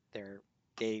in their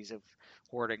days of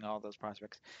hoarding all those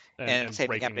prospects. And And same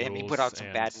thing happened breaking to him. He put rules out some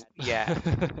and bad, yeah,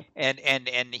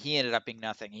 and he ended up being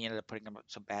nothing. He ended up putting up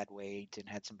some bad weight and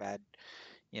had some bad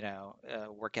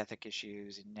work ethic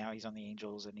issues, and now he's on the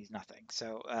Angels and he's nothing.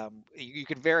 So you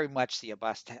can very much see a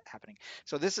bust happening.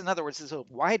 So this, in other words, this is a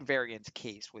wide variance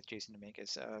case with Jason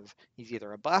Dominguez of he's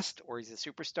either a bust or he's a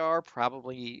superstar,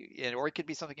 probably, or it could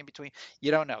be something in between.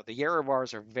 You don't know. The error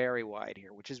bars are very wide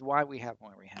here, which is why we have him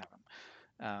where we have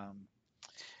him.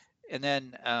 And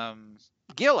then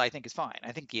Gill, I think, is fine.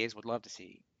 I think the A's would love to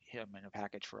see him in a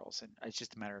package for Olson. It's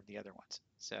just a matter of the other ones.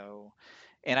 So,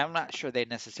 and I'm not sure they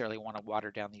necessarily want to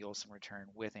water down the Olson return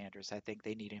with Andrus. I think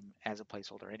they need him as a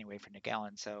placeholder anyway for Nick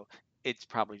Allen. So it's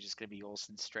probably just going to be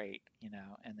Olson straight, and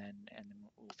then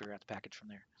we'll figure out the package from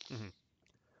there. Mhm.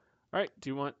 All right.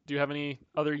 Do you have any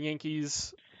other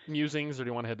Yankees musings, or do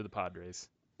you want to head to the Padres?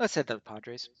 Let's head to the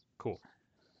Padres. Cool.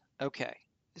 Okay,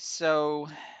 so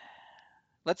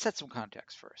let's set some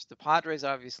context first. The Padres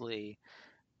obviously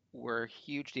were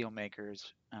huge deal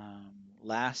makers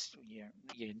last year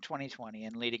in 2020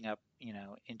 and leading up,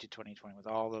 into 2020 with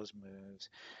all those moves.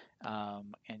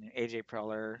 And AJ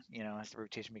Preller, as the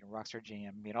rotation being a rockstar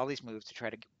GM, made all these moves to try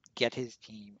to get his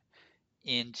team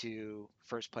into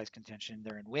first place contention.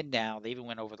 They're in win now. They even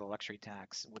went over the luxury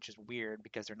tax, which is weird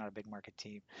because they're not a big market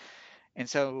team. And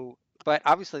so, but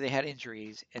obviously they had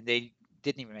injuries and they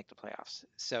didn't even make the playoffs.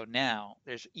 So now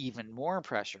there's even more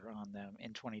pressure on them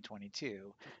in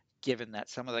 2022, given that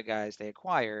some of the guys they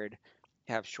acquired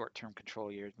have short-term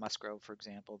control years. Musgrove, for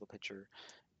example, the pitcher,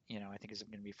 I think is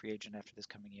going to be a free agent after this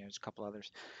coming year. There's a couple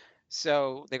others.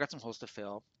 So they got some holes to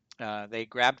fill. They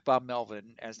grabbed Bob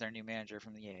Melvin as their new manager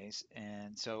from the A's,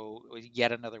 and so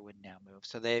yet another win now move.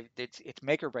 So it's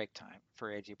make or break time for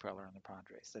AJ Preller and the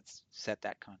Padres. Let's set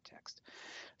that context.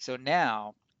 So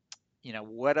now,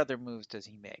 what other moves does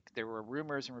he make? There were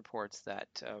rumors and reports that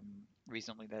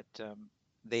recently that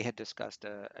they had discussed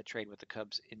a trade with the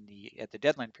Cubs at the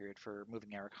deadline period for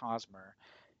moving Eric Hosmer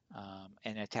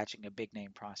and attaching a big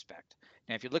name prospect.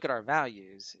 Now, if you look at our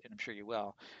values, and I'm sure you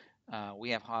will, we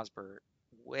have Hosmer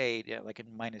way like in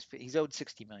minus. He's owed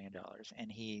 $60 million,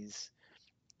 and he's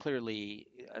clearly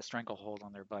a stranglehold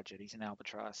on their budget. He's an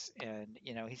albatross, and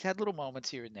he's had little moments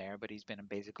here and there, but he's been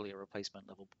basically a replacement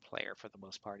level player for the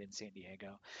most part in San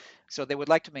Diego. So they would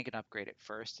like to make an upgrade at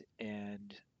first,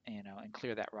 and and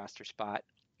clear that roster spot.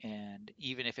 And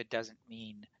even if it doesn't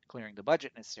mean clearing the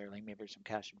budget necessarily, maybe there's some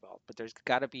cash involved. But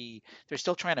they're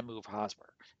still trying to move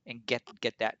Hosmer and get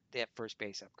that first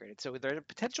base upgraded. So they're a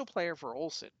potential player for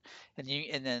Olson, and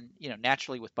then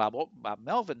naturally with Bob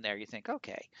Melvin there, you think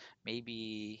okay,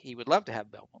 maybe he would love to have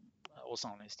Olson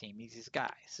on his team. He's his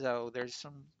guy. So there's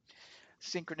some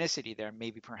synchronicity there,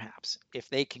 maybe perhaps, if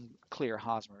they can clear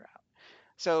Hosmer out.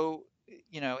 So,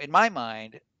 in my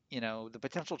mind, the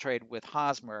potential trade with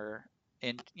Hosmer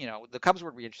and the Cubs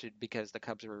would be interested because the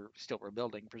Cubs were still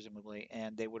rebuilding presumably,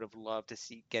 and they would have loved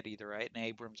to get either an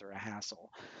Abrams or a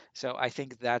Hassel. So I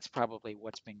think that's probably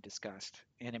what's being discussed,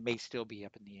 and it may still be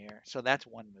up in the air. So that's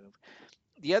one move.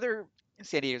 The other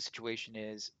San Diego situation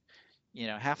is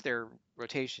half their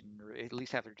rotation, or at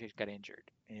least half their rotation, got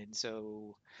injured, and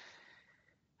so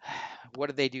what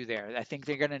do they do there? I think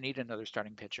they're going to need another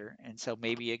starting pitcher, and so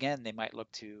maybe again they might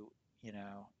look to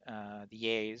the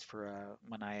A's for a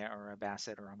Manaea or a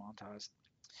Bassett or a Montas.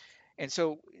 And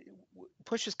so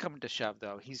push is coming to shove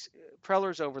though.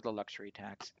 Preller's over the luxury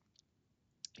tax.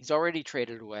 He's already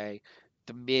traded away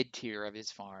the mid tier of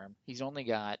his farm. He's only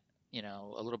got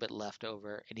a little bit left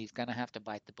over, and he's going to have to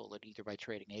bite the bullet either by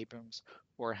trading Abrams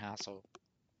or Hassel.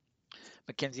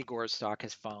 Mackenzie Gore's stock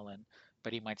has fallen,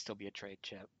 but he might still be a trade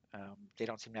chip. They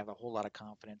don't seem to have a whole lot of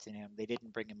confidence in him. They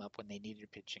didn't bring him up when they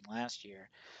needed pitching last year,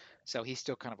 so he's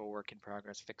still kind of a work in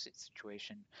progress, fix-it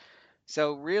situation.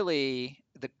 So really,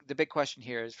 the big question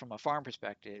here is from a farm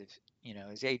perspective.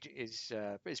 Is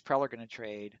Preller going to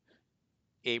trade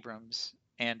Abrams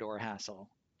and or Hassel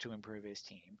to improve his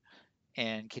team,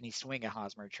 and can he swing a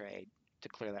Hosmer trade to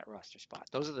clear that roster spot?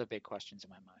 Those are the big questions in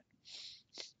my mind.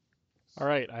 All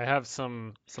right, I have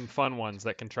some fun ones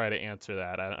that can try to answer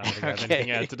that. I don't think I have anything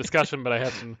to Okay. add to discussion, but I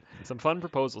have some fun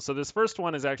proposals. So this first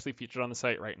one is actually featured on the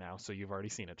site right now, so you've already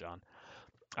seen it, John.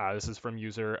 This is from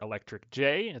user Electric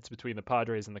J. It's between the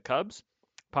Padres and the Cubs.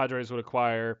 Padres would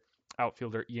acquire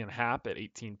outfielder Ian Happ at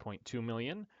 18.2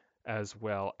 million, as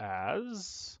well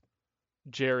as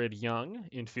Jared Young,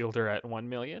 infielder at 1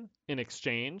 million, in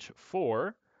exchange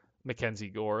for Mackenzie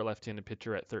Gore, left-handed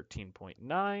pitcher at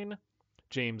 13.9,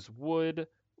 James Wood,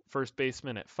 first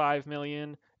baseman at 5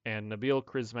 million, and Nabil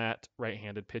Krismat,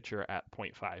 right-handed pitcher at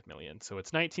 0.5 million. So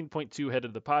it's 19.2 headed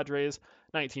to the Padres,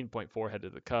 19.4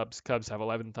 headed to the Cubs. Cubs have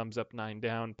 11 thumbs up, 9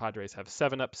 down. Padres have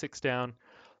 7 up, 6 down.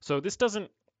 So this doesn't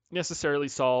necessarily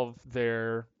solve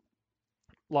their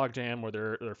logjam or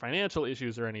their financial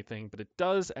issues or anything, but it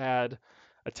does add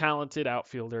a talented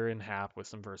outfielder in Hap with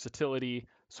some versatility,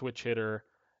 switch hitter,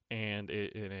 and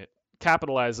it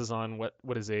capitalizes on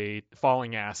what is a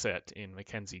falling asset in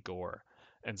Mackenzie Gore.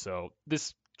 And so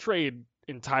this trade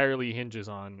entirely hinges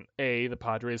on A, the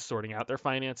Padres sorting out their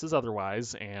finances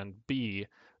otherwise, and B,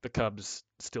 the Cubs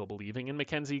still believing in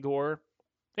Mackenzie Gore.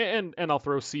 And I'll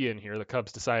throw C in here, the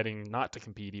Cubs deciding not to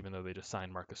compete even though they just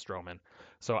signed Marcus Stroman.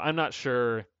 So I'm not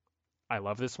sure I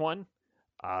love this one,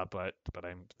 but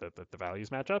I'm the values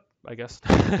match up, I guess.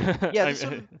 Yeah, this I,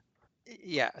 one.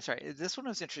 Yeah, sorry. This one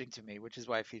was interesting to me, which is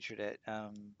why I featured it.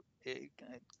 It,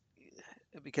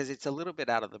 because it's a little bit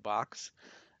out of the box.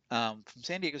 From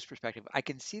San Diego's perspective, I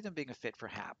can see them being a fit for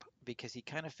Hap because he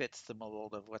kind of fits the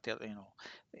mold of what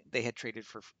they had traded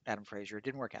for Adam Frazier. It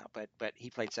didn't work out, but he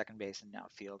played second base and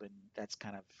outfield, and that's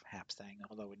kind of Hap's thing,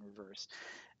 although in reverse.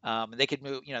 They could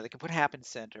move, they could put Hap in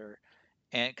center,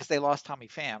 and because they lost Tommy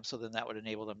Pham, so then that would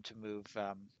enable them to move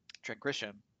Trent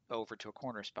Grisham over to a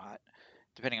corner spot,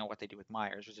 depending on what they do with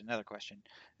Myers, was another question.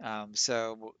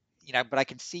 But I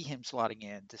can see him slotting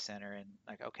in to center, and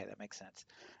like, okay, that makes sense.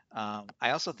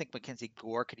 I also think Mackenzie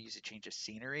Gore could use a change of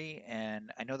scenery,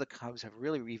 and I know the Cubs have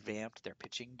really revamped their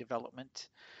pitching development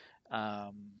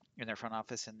in their front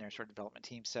office and their sort of development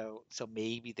team. So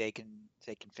maybe they can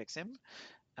fix him.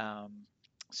 Um,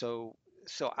 so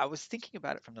so I was thinking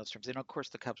about it from those terms. And of course,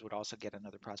 the Cubs would also get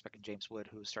another prospect in James Wood,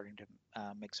 who's starting to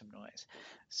make some noise.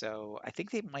 So I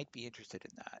think they might be interested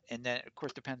in that. And then, of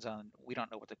course, depends on we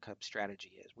don't know what the Cubs'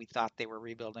 strategy is. We thought they were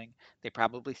rebuilding. They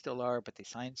probably still are, but they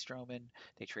signed Stroman.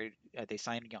 They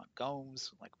signed Young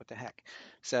Gomes. Like, what the heck?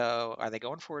 So are they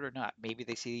going for it or not? Maybe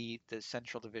they see the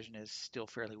Central Division is still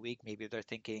fairly weak. Maybe they're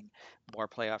thinking more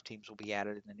playoff teams will be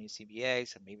added in the new CBA.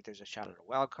 So maybe there's a shot at a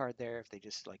wild card there if they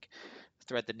just like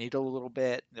thread the needle a little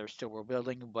bit. They're still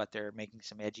rebuilding, but they're making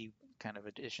some edgy kind of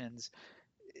additions.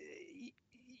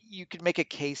 You could make a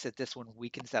case that this one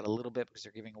weakens that a little bit because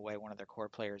they're giving away one of their core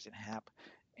players in Hap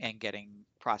and getting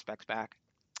prospects back.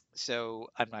 So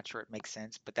I'm not sure it makes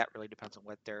sense, but that really depends on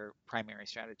what their primary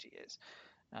strategy is.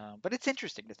 But it's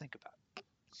interesting to think about.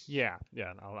 yeah,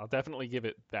 I'll definitely give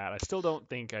it that. I still don't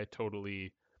think I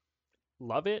totally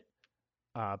love it,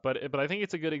 but I think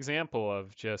it's a good example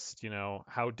of just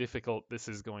how difficult this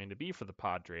is going to be for the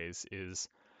Padres. Is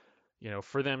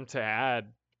for them to add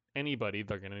anybody,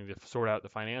 they're going to need to sort out the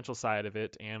financial side of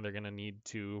it, and they're going to need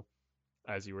to,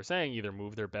 as you were saying, either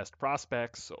move their best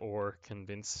prospects or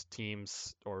convince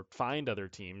teams or find other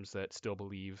teams that still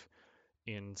believe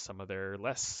in some of their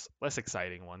less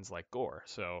exciting ones like Gore.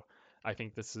 So I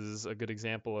think this is a good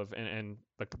example of and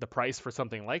the price for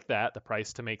something like that, the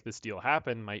price to make this deal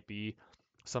happen might be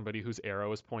somebody whose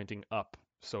arrow is pointing up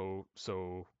so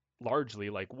largely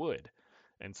like Wood.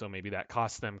 And so maybe that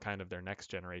costs them kind of their next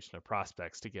generation of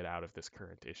prospects to get out of this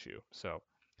current issue. So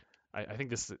I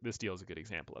think this deal is a good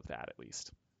example of that at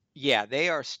least. Yeah, they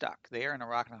are stuck. They are in a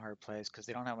rock and a hard place because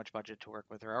they don't have much budget to work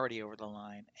with. They're already over the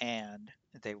line, and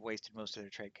they've wasted most of their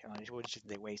trade capital. Which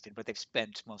they wasted, but they've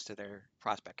spent most of their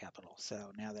prospect capital.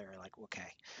 So now they're like,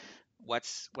 okay,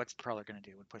 what's Preller going to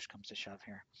do when push comes to shove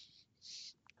here?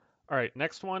 All right,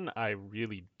 next one I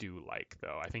really do like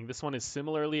though. I think this one is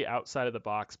similarly outside of the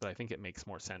box, but I think it makes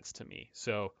more sense to me.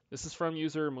 So this is from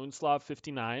user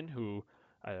Moonslav59, who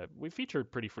we featured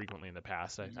pretty frequently in the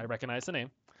past. I Hmm. recognize the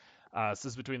name. This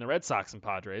is between the Red Sox and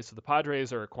Padres. So the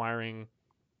Padres are acquiring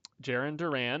Jarren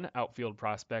Duran, outfield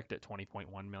prospect at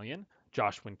 20.1 million,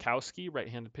 Josh Winkowski,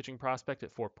 right-handed pitching prospect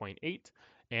at 4.8,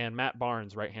 and Matt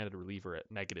Barnes, right-handed reliever at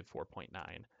negative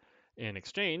 4.9. In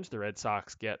exchange, the Red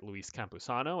Sox get Luis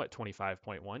Campusano at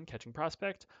 25.1 catching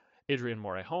prospect, Adrian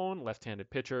Morejon, left-handed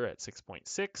pitcher at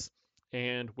 6.6,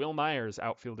 and Will Myers,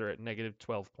 outfielder at negative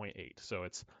 12.8. So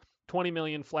it's 20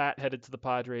 million flat headed to the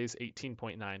Padres,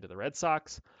 18.9 to the Red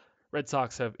Sox. Red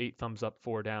Sox have 8 thumbs up,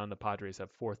 4 down. The Padres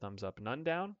have 4 thumbs up, none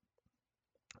down.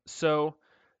 So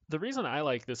the reason I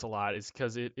like this a lot is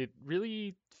because it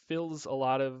really fills a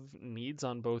lot of needs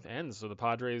on both ends. So the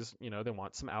Padres, they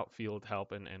want some outfield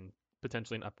help and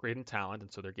potentially an upgrade in talent.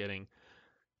 And so they're getting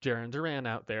Jarren Duran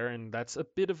out there, and that's a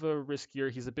bit of a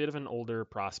riskier. He's a bit of an older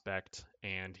prospect,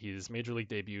 and his major league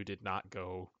debut did not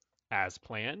go as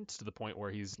planned to the point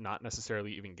where he's not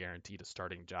necessarily even guaranteed a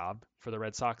starting job for the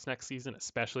Red Sox next season,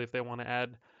 especially if they want to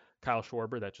add Kyle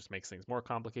Schwarber. That just makes things more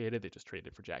complicated. They just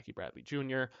traded for Jackie Bradley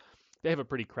Jr. They have a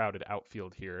pretty crowded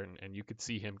outfield here, and you could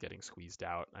see him getting squeezed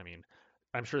out. I mean,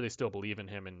 I'm sure they still believe in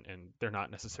him, and they're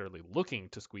not necessarily looking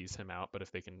to squeeze him out, but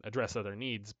if they can address other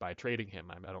needs by trading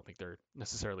him, I don't think they're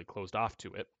necessarily closed off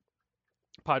to it.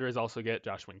 Padres also get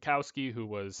Josh Winkowski, who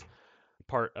was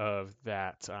part of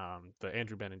that the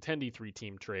Andrew Benintendi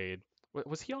three-team trade.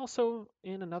 Was he also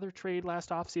in another trade last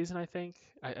offseason? I think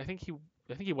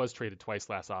he was traded twice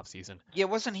last offseason. Yeah,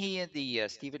 wasn't he in the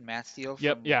Steven Matz deal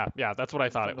Yep, from yeah, that's what I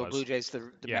thought it the Blue was. Jays to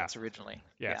the Yeah, Mets originally?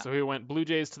 yeah. Yeah. So he went Blue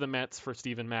Jays to the Mets for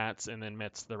Steven Matz, and then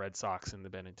Mets to the Red Sox in the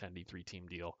Benintendi three-team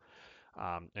deal.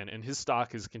 And his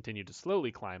stock has continued to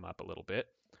slowly climb up a little bit.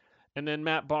 And then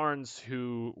Matt Barnes,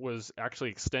 who was actually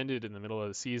extended in the middle of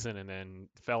the season and then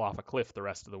fell off a cliff the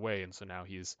rest of the way, and so now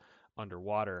he's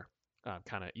underwater,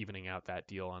 kind of evening out that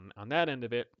deal on that end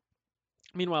of it.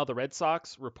 Meanwhile, the Red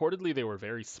Sox reportedly they were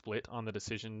very split on the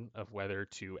decision of whether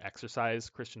to exercise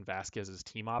Christian Vasquez's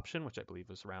team option, which I believe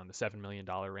was around the $7 million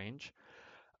range.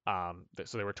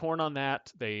 So they were torn on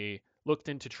that. They looked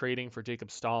into trading for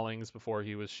Jacob Stallings before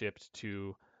he was shipped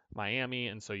to Miami,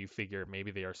 and so you figure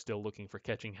maybe they are still looking for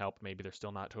catching help. Maybe they're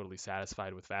still not totally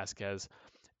satisfied with Vasquez.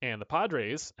 And the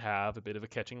Padres have a bit of a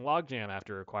catching logjam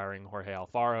after acquiring Jorge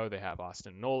Alfaro. They have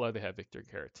Austin Nola. They have Victor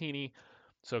Caratini.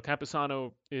 So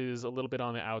Campusano is a little bit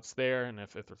on the outs there, and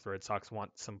if the Red Sox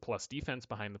want some plus defense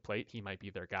behind the plate, he might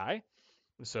be their guy.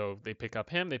 So they pick up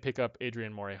him. They pick up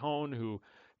Adrian Morejon, who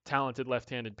talented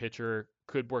left-handed pitcher,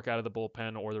 could work out of the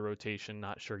bullpen or the rotation.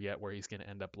 Not sure yet where he's going to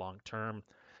end up long term,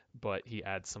 but he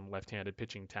adds some left-handed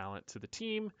pitching talent to the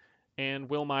team. And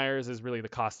Will Myers is really the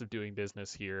cost of doing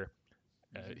business here.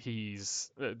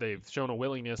 Hmm. They've shown a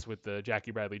willingness with the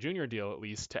Jackie Bradley Jr. deal at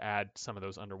least to add some of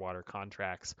those underwater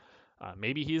contracts.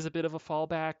 Maybe he's a bit of a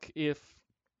fallback if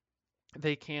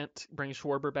they can't bring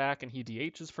Schwarber back and he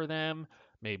DHs for them.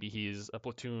 Maybe he's a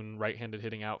platoon right-handed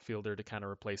hitting outfielder to kind of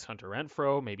replace Hunter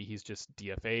Renfroe. Maybe he's just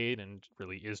DFA'd and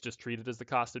really is just treated as the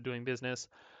cost of doing business.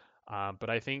 But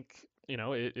I think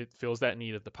it fills that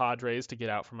need of the Padres to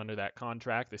get out from under that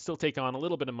contract. They still take on a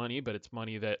little bit of money, but it's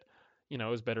money that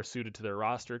is better suited to their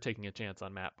roster, taking a chance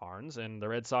on Matt Barnes. And the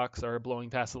Red Sox are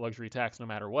blowing past the luxury tax no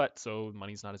matter what, so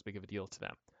money's not as big of a deal to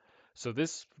them. So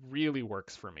this really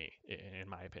works for me, in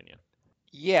my opinion.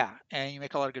 Yeah, and you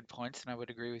make a lot of good points, and I would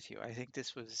agree with you. I think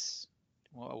this was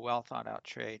a well thought out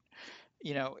trade.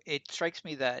 It strikes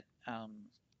me that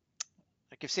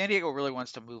like if San Diego really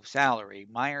wants to move salary,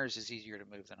 Myers is easier to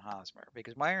move than Hosmer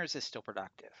because Myers is still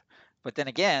productive. But then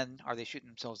again, are they shooting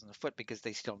themselves in the foot because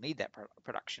they still need that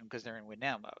production because they're in win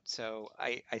now mode? So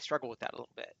I struggle with that a little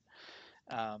bit.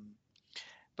 Um,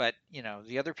 but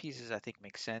the other pieces I think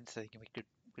make sense. I think we could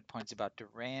good points about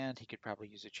Durant. He could probably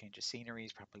use a change of scenery.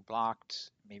 He's probably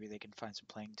blocked. Maybe they can find some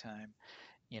playing time,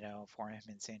 for him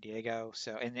in San Diego.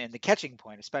 So, and the catching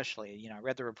point, especially, I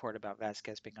read the report about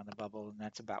Vasquez being on the bubble, and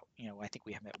that's about, I think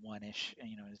we have him at one ish,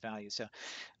 his value.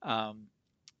 Um,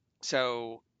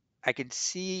 so I can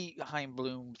see Chaim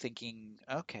Bloom thinking,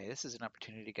 okay, this is an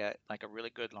opportunity to get like a really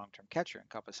good long-term catcher in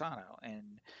Campusano,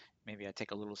 and maybe I take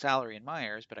a little salary in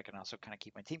Myers, but I can also kind of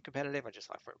keep my team competitive. I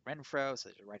just left for Renfro, so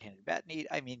there's a right-handed bat need.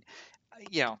 I mean,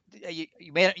 you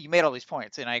made all these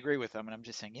points, and I agree with them, and I'm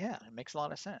just saying, yeah, it makes a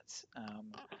lot of sense.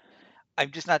 I'm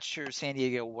just not sure San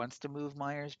Diego wants to move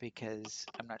Myers because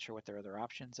I'm not sure what their other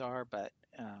options are, but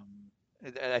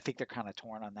I think they're kind of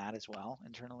torn on that as well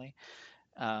internally.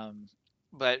 Um,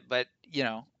 but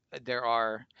there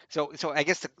are so I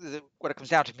guess what it comes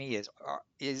down to me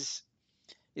is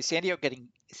San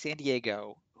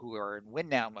Diego, who are in win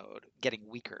now mode, getting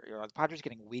weaker? The Padres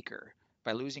getting weaker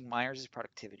by losing Myers'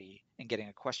 productivity and getting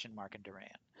a question mark in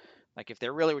Durant. Like if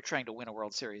they're really trying to win a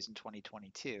World Series in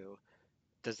 2022,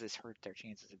 does this hurt their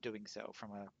chances of doing so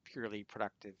from a purely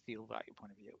productive field value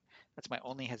point of view? That's my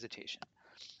only hesitation.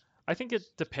 I think it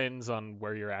depends on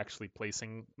where you're actually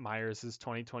placing Myers'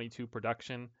 2022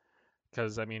 production,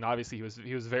 because I mean, obviously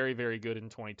he was very very good in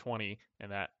 2020,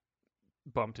 and that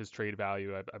bumped his trade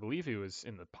value. I believe he was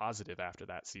in the positive after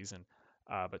that season.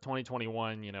 But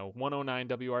 2021, 109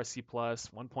 WRC plus,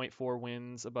 1.4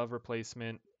 wins above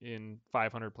replacement in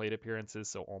 500 plate appearances,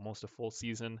 so almost a full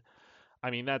season. I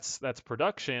mean, that's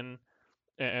production,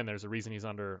 and there's a reason he's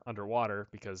underwater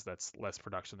because that's less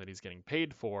production that he's getting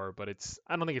paid for. But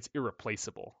I don't think it's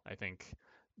irreplaceable. I think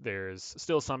there's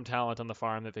still some talent on the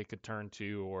farm that they could turn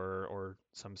to, or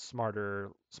some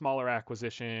smarter, smaller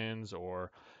acquisitions,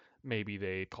 or Maybe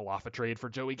they pull off a trade for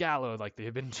Joey Gallo like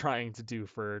they've been trying to do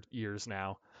for years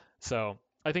now. So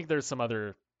I think there's some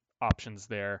other options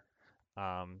there.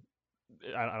 Um,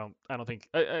 I don't think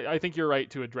I think you're right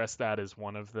to address that as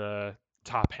one of the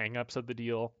top hangups of the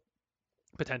deal,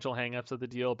 potential hangups of the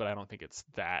deal, but I don't think it's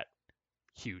that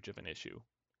huge of an issue.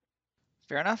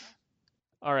 Fair enough.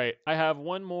 All right, I have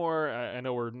one more. I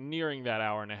know we're nearing that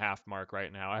hour and a half mark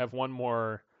right now. I have one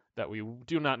more that we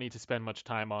do not need to spend much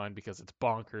time on because it's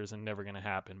bonkers and never going to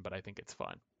happen, but I think it's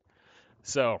fun.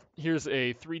 So here's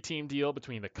a three-team deal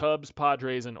between the Cubs,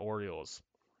 Padres, and Orioles.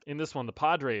 In this one, the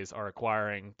Padres are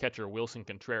acquiring catcher Wilson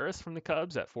Contreras from the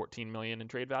Cubs at $14 million in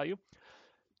trade value.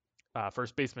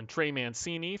 First baseman Trey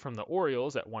Mancini from the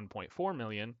Orioles at $1.4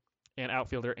 million, and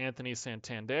outfielder Anthony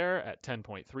Santander at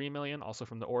 $10.3 million, also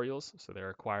from the Orioles. So they're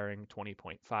acquiring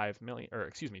 20.5 million, or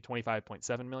excuse me,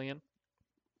 25.7 million.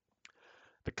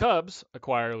 The Cubs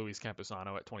acquire Luis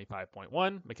Campusano at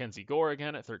 25.1, Mackenzie Gore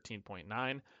again at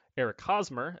 13.9, Eric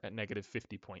Hosmer at negative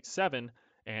 50.7,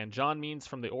 and John Means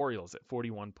from the Orioles at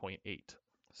 41.8.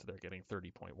 So they're getting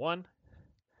 30.1.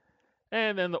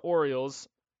 And then the Orioles,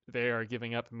 they are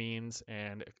giving up Means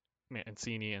and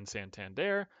Mancini and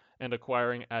Santander and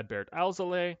acquiring Adbert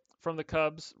Alzolay from the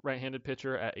Cubs, right-handed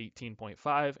pitcher at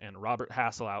 18.5, and Robert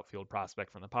Hassel, outfield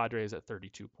prospect from the Padres at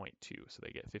 32.2. So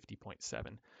they get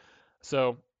 50.7.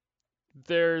 So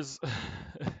there's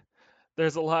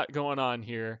there's a lot going on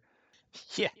here.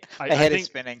 Yeah, I, my I head is think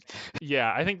spinning.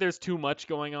 yeah, I think there's too much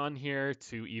going on here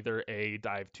to either A,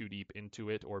 dive too deep into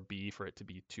it, or B, for it to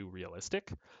be too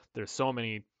realistic. There's so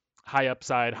many high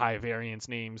upside, high variance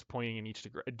names pointing in each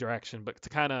direction, but to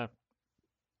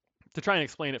try and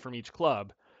explain it from each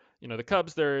club, the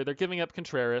Cubs they're giving up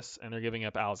Contreras and they're giving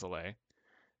up Alzolay,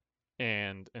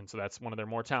 and so that's one of their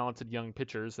more talented young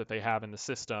pitchers that they have in the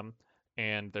system,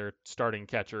 and their starting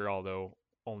catcher, although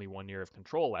only 1 year of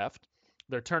control left,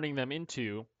 they're turning them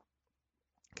into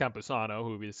Campusano,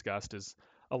 who we discussed, is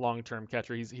a long-term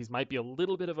catcher. He's might be a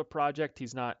little bit of a project.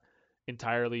 He's not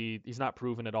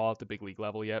proven at all at the big league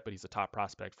level yet, but he's a top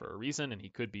prospect for a reason, and he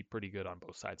could be pretty good on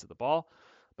both sides of the ball.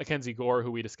 Mackenzie Gore,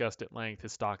 who we discussed at length,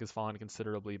 his stock has fallen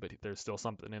considerably, but there's still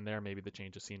something in there. Maybe the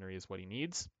change of scenery is what he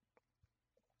needs.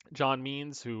 John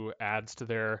Means, who adds to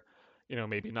their,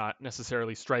 maybe not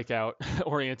necessarily strikeout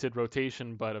oriented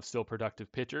rotation, but of still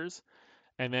productive pitchers.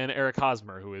 And then Eric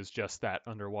Hosmer, who is just that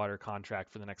underwater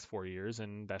contract for the next 4 years,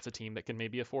 and that's a team that can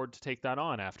maybe afford to take that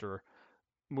on after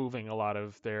moving a lot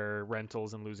of their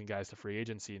rentals and losing guys to free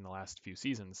agency in the last few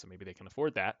seasons. So maybe they can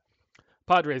afford that.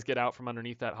 Padres get out from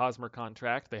underneath that Hosmer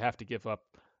contract. They have to give up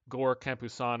Gore,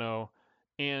 Campusano,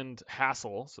 and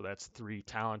Hassel. So that's three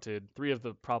of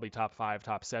the probably top five,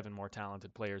 top seven more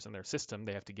talented players in their system.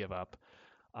 They have to give up.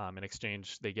 In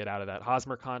exchange, they get out of that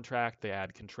Hosmer contract. They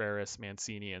add Contreras,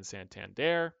 Mancini, and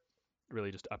Santander,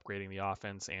 really just upgrading the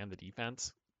offense and the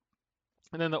defense.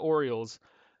 And then the Orioles,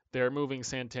 they're moving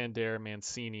Santander,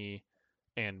 Mancini,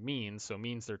 and Means. So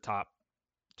Means their top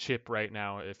chip right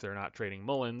now if they're not trading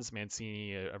Mullins.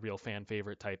 Mancini, a real fan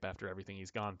favorite type after everything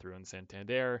he's gone through, and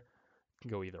Santander can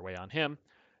go either way on him.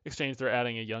 Exchange, they're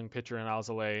adding a young pitcher in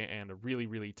Alzolay and a really,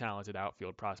 really talented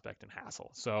outfield prospect in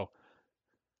Hassel. So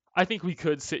I think we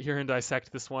could sit here and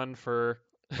dissect this one for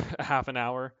a half an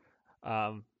hour.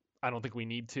 Um, I don't think we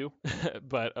need to,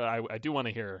 but I do want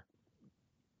to hear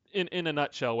in a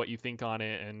nutshell what you think on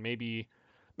it, and maybe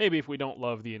if we don't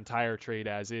love the entire trade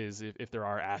as is, if there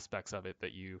are aspects of it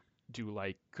that you do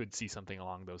like, could see something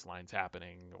along those lines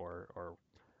happening, or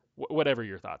whatever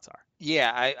your thoughts are.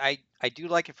 Yeah, I do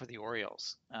like it for the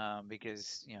Orioles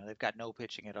because they've got no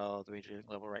pitching at all at the major league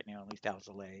level right now. At least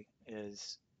Alzolay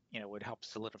is would help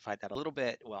solidify that a little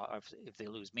bit. Well, if they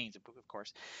lose Means, of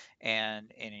course, and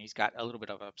he's got a little bit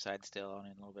of upside still,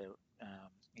 and a little bit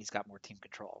he's got more team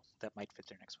control that might fit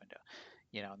their next window.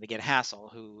 And they get Hassel,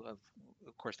 who of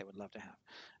course they would love to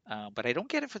have. But I don't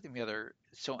get it for the other.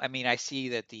 So I mean, I see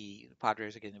that the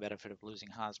Padres are getting the benefit of losing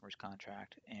Hosmer's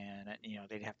contract, and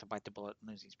they'd have to bite the bullet and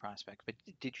lose these prospects. But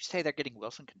did you say they're getting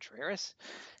Wilson Contreras?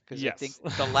 Because I think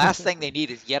Yes. the last thing they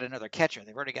need is yet another catcher.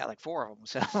 They've already got like four of them,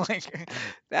 so like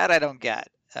that I don't get.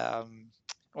 Well,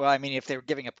 I mean, if they were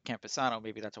giving up Campusano,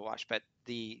 maybe that's a wash. But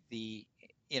the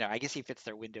I guess he fits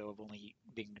their window of only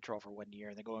being in control for 1 year,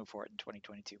 and they're going for it in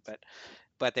 2022.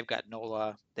 But they've got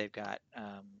Nola, they've got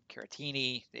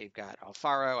Caratini, they've got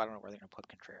Alfaro. I don't know where they're going to put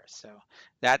Contreras. So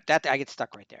that I get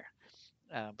stuck right there.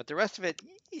 But the rest of it,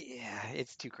 yeah,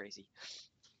 it's too crazy.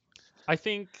 I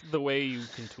think the way you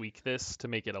can tweak this to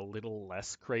make it a little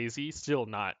less crazy, still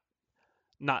not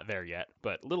there yet,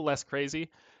 but a little less crazy,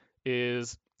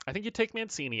 is I think you take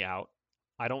Mancini out.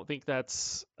 I don't think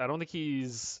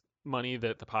he's money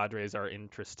that the Padres are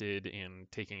interested in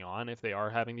taking on if they are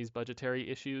having these budgetary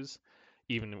issues,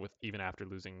 even after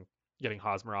getting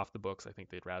Hosmer off the books. I think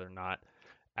they'd rather not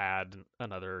add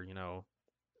another,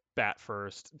 bat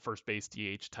first base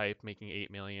DH type making $8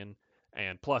 million.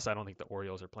 And plus, I don't think the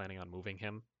Orioles are planning on moving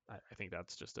him. I think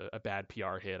that's just a bad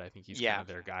PR hit. I think he's kind Yeah. of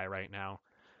their guy right now.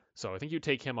 So I think you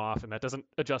take him off, and that doesn't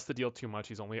adjust the deal too much.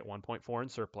 He's only at 1.4 in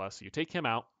surplus. So you take him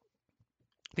out.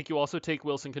 I think you also take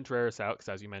Wilson Contreras out because,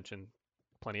 as you mentioned,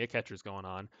 plenty of catchers going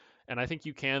on. And I think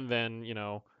you can then,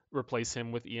 replace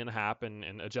him with Ian Happ and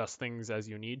adjust things as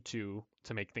you need to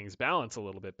make things balance a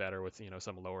little bit better with,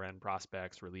 some lower end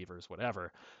prospects, relievers,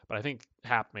 whatever. But I think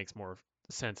Happ makes more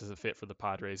sense as a fit for the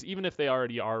Padres, even if they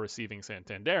already are receiving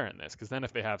Santander in this. Because then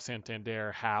if they have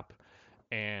Santander, Happ,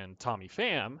 and Tommy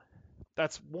Pham,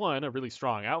 that's one, a really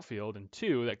strong outfield, and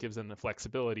two, that gives them the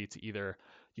flexibility to either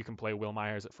you can play Will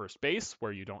Myers at first base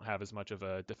where you don't have as much of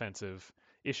a defensive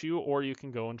issue, or you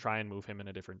can go and try and move him in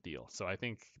a different deal. So I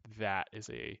think that is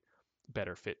a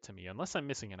better fit to me, unless I'm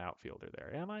missing an outfielder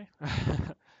there. Am I?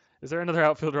 Is there another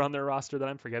outfielder on their roster that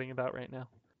I'm forgetting about right now?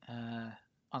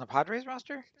 On the Padres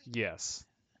roster? Yes.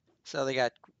 So they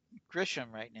got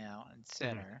Grisham right now in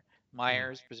center.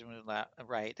 Myers, presumably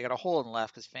right. They got a hole in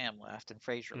left because Pham left and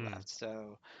Frazier left.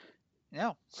 So,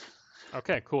 no.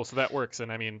 Okay, cool. So that works.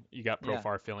 And I mean, you got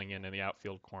Profar filling in the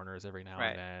outfield corners every now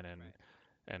and then,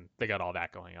 and they got all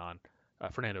that going on.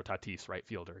 Fernando Tatis, right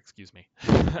fielder, excuse me.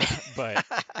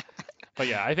 but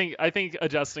yeah, I think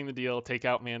adjusting the deal, take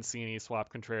out Mancini,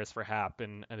 swap Contreras for Happ,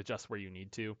 and adjust where you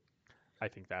need to. I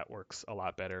think that works a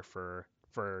lot better for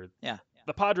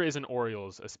the Padres and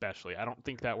Orioles especially. I don't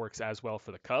think that works as well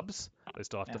for the Cubs. They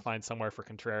still have to find somewhere for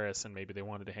Contreras, and maybe they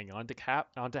wanted to hang on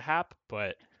to Happ,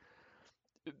 but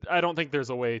I don't think there's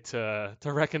a way to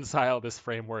reconcile this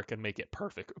framework and make it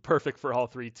perfect for all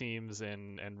three teams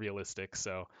and realistic.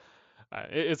 So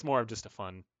it's more of just a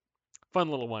fun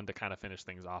little one to kind of finish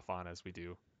things off on as we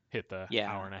do hit the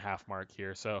hour and a half mark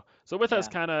here. So with us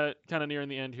kind of nearing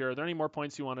the end here, are there any more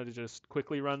points you wanted to just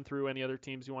quickly run through? Any other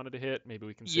teams you wanted to hit? Maybe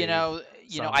we can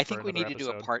I think we need to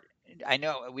do a part. I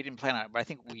know we didn't plan on it, but I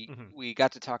think we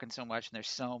got to talking so much, and there's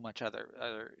so much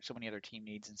so many other team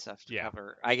needs and stuff to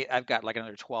cover. I've got like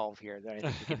another 12 here that I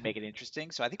think we can make it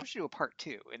interesting. So I think we should do a part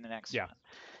 2 in the next one.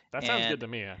 That sounds good to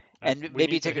me. And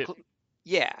maybe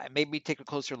maybe take a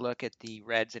closer look at the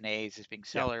Reds and A's as being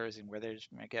sellers and where they're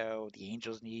going to go. The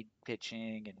Angels need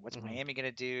pitching, and what's Miami going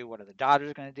to do? What are the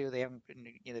Dodgers going to do? They haven't been,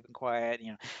 they've been quiet.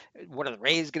 What are the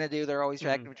Rays going to do? They're always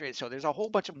active trade. So there's a whole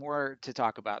bunch of more to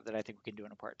talk about that I think we can do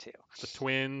in a part 2. The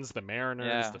Twins, the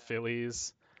Mariners, the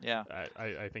Phillies. Yeah.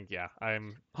 I think,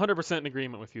 I'm 100% in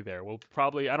agreement with you there. We'll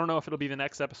probably, I don't know if it'll be the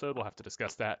next episode. We'll have to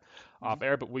discuss that off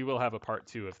air, but we will have a part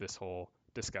 2 of this whole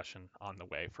discussion on the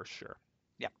way for sure.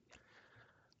 Yeah.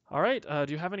 All right.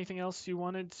 Do you have anything else you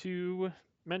wanted to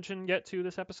get to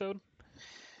this episode?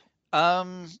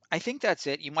 I think that's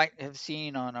it. You might have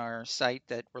seen on our site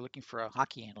that we're looking for a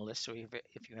hockey analyst. So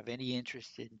if you have any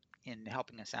interest in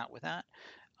helping us out with that,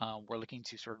 we're looking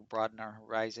to sort of broaden our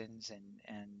horizons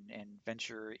and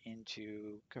venture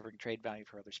into covering trade value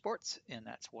for other sports. And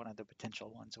that's one of the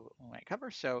potential ones we might cover.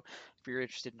 So if you're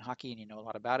interested in hockey and you know a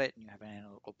lot about it and you have an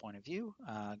analytical point of view,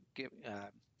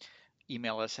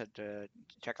 email us at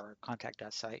check our contact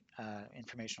us site,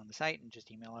 information on the site, and just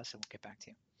email us and we'll get back to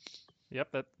you.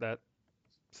 Yep, that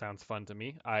sounds fun to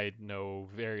me. I know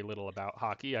very little about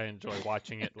hockey. I enjoy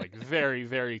watching it like very,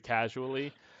 very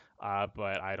casually,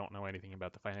 but I don't know anything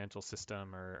about the financial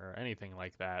system or anything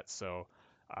like that. So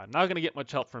not going to get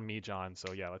much help from me, John.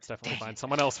 So yeah, let's definitely find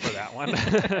someone else for that one.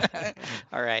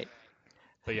 All right.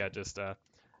 But yeah, just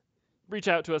reach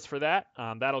out to us for that.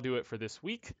 That'll do it for this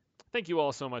week. Thank you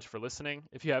all so much for listening.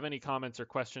 If you have any comments or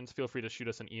questions, feel free to shoot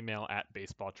us an email at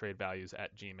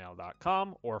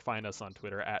baseballtradevalues@gmail.com or find us on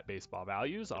Twitter at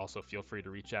baseballvalues. Also, feel free to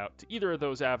reach out to either of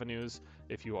those avenues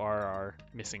if you are our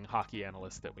missing hockey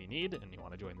analyst that we need and you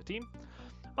want to join the team.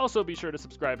 Also, be sure to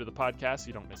subscribe to the podcast so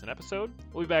you don't miss an episode.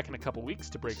 We'll be back in a couple weeks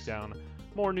to break down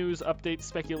more news, updates,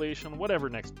 speculation, whatever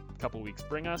next couple weeks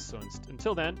bring us. So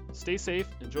until then, stay safe,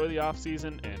 enjoy the off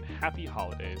season, and happy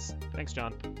holidays. Thanks,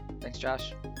 John. Thanks,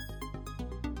 Josh.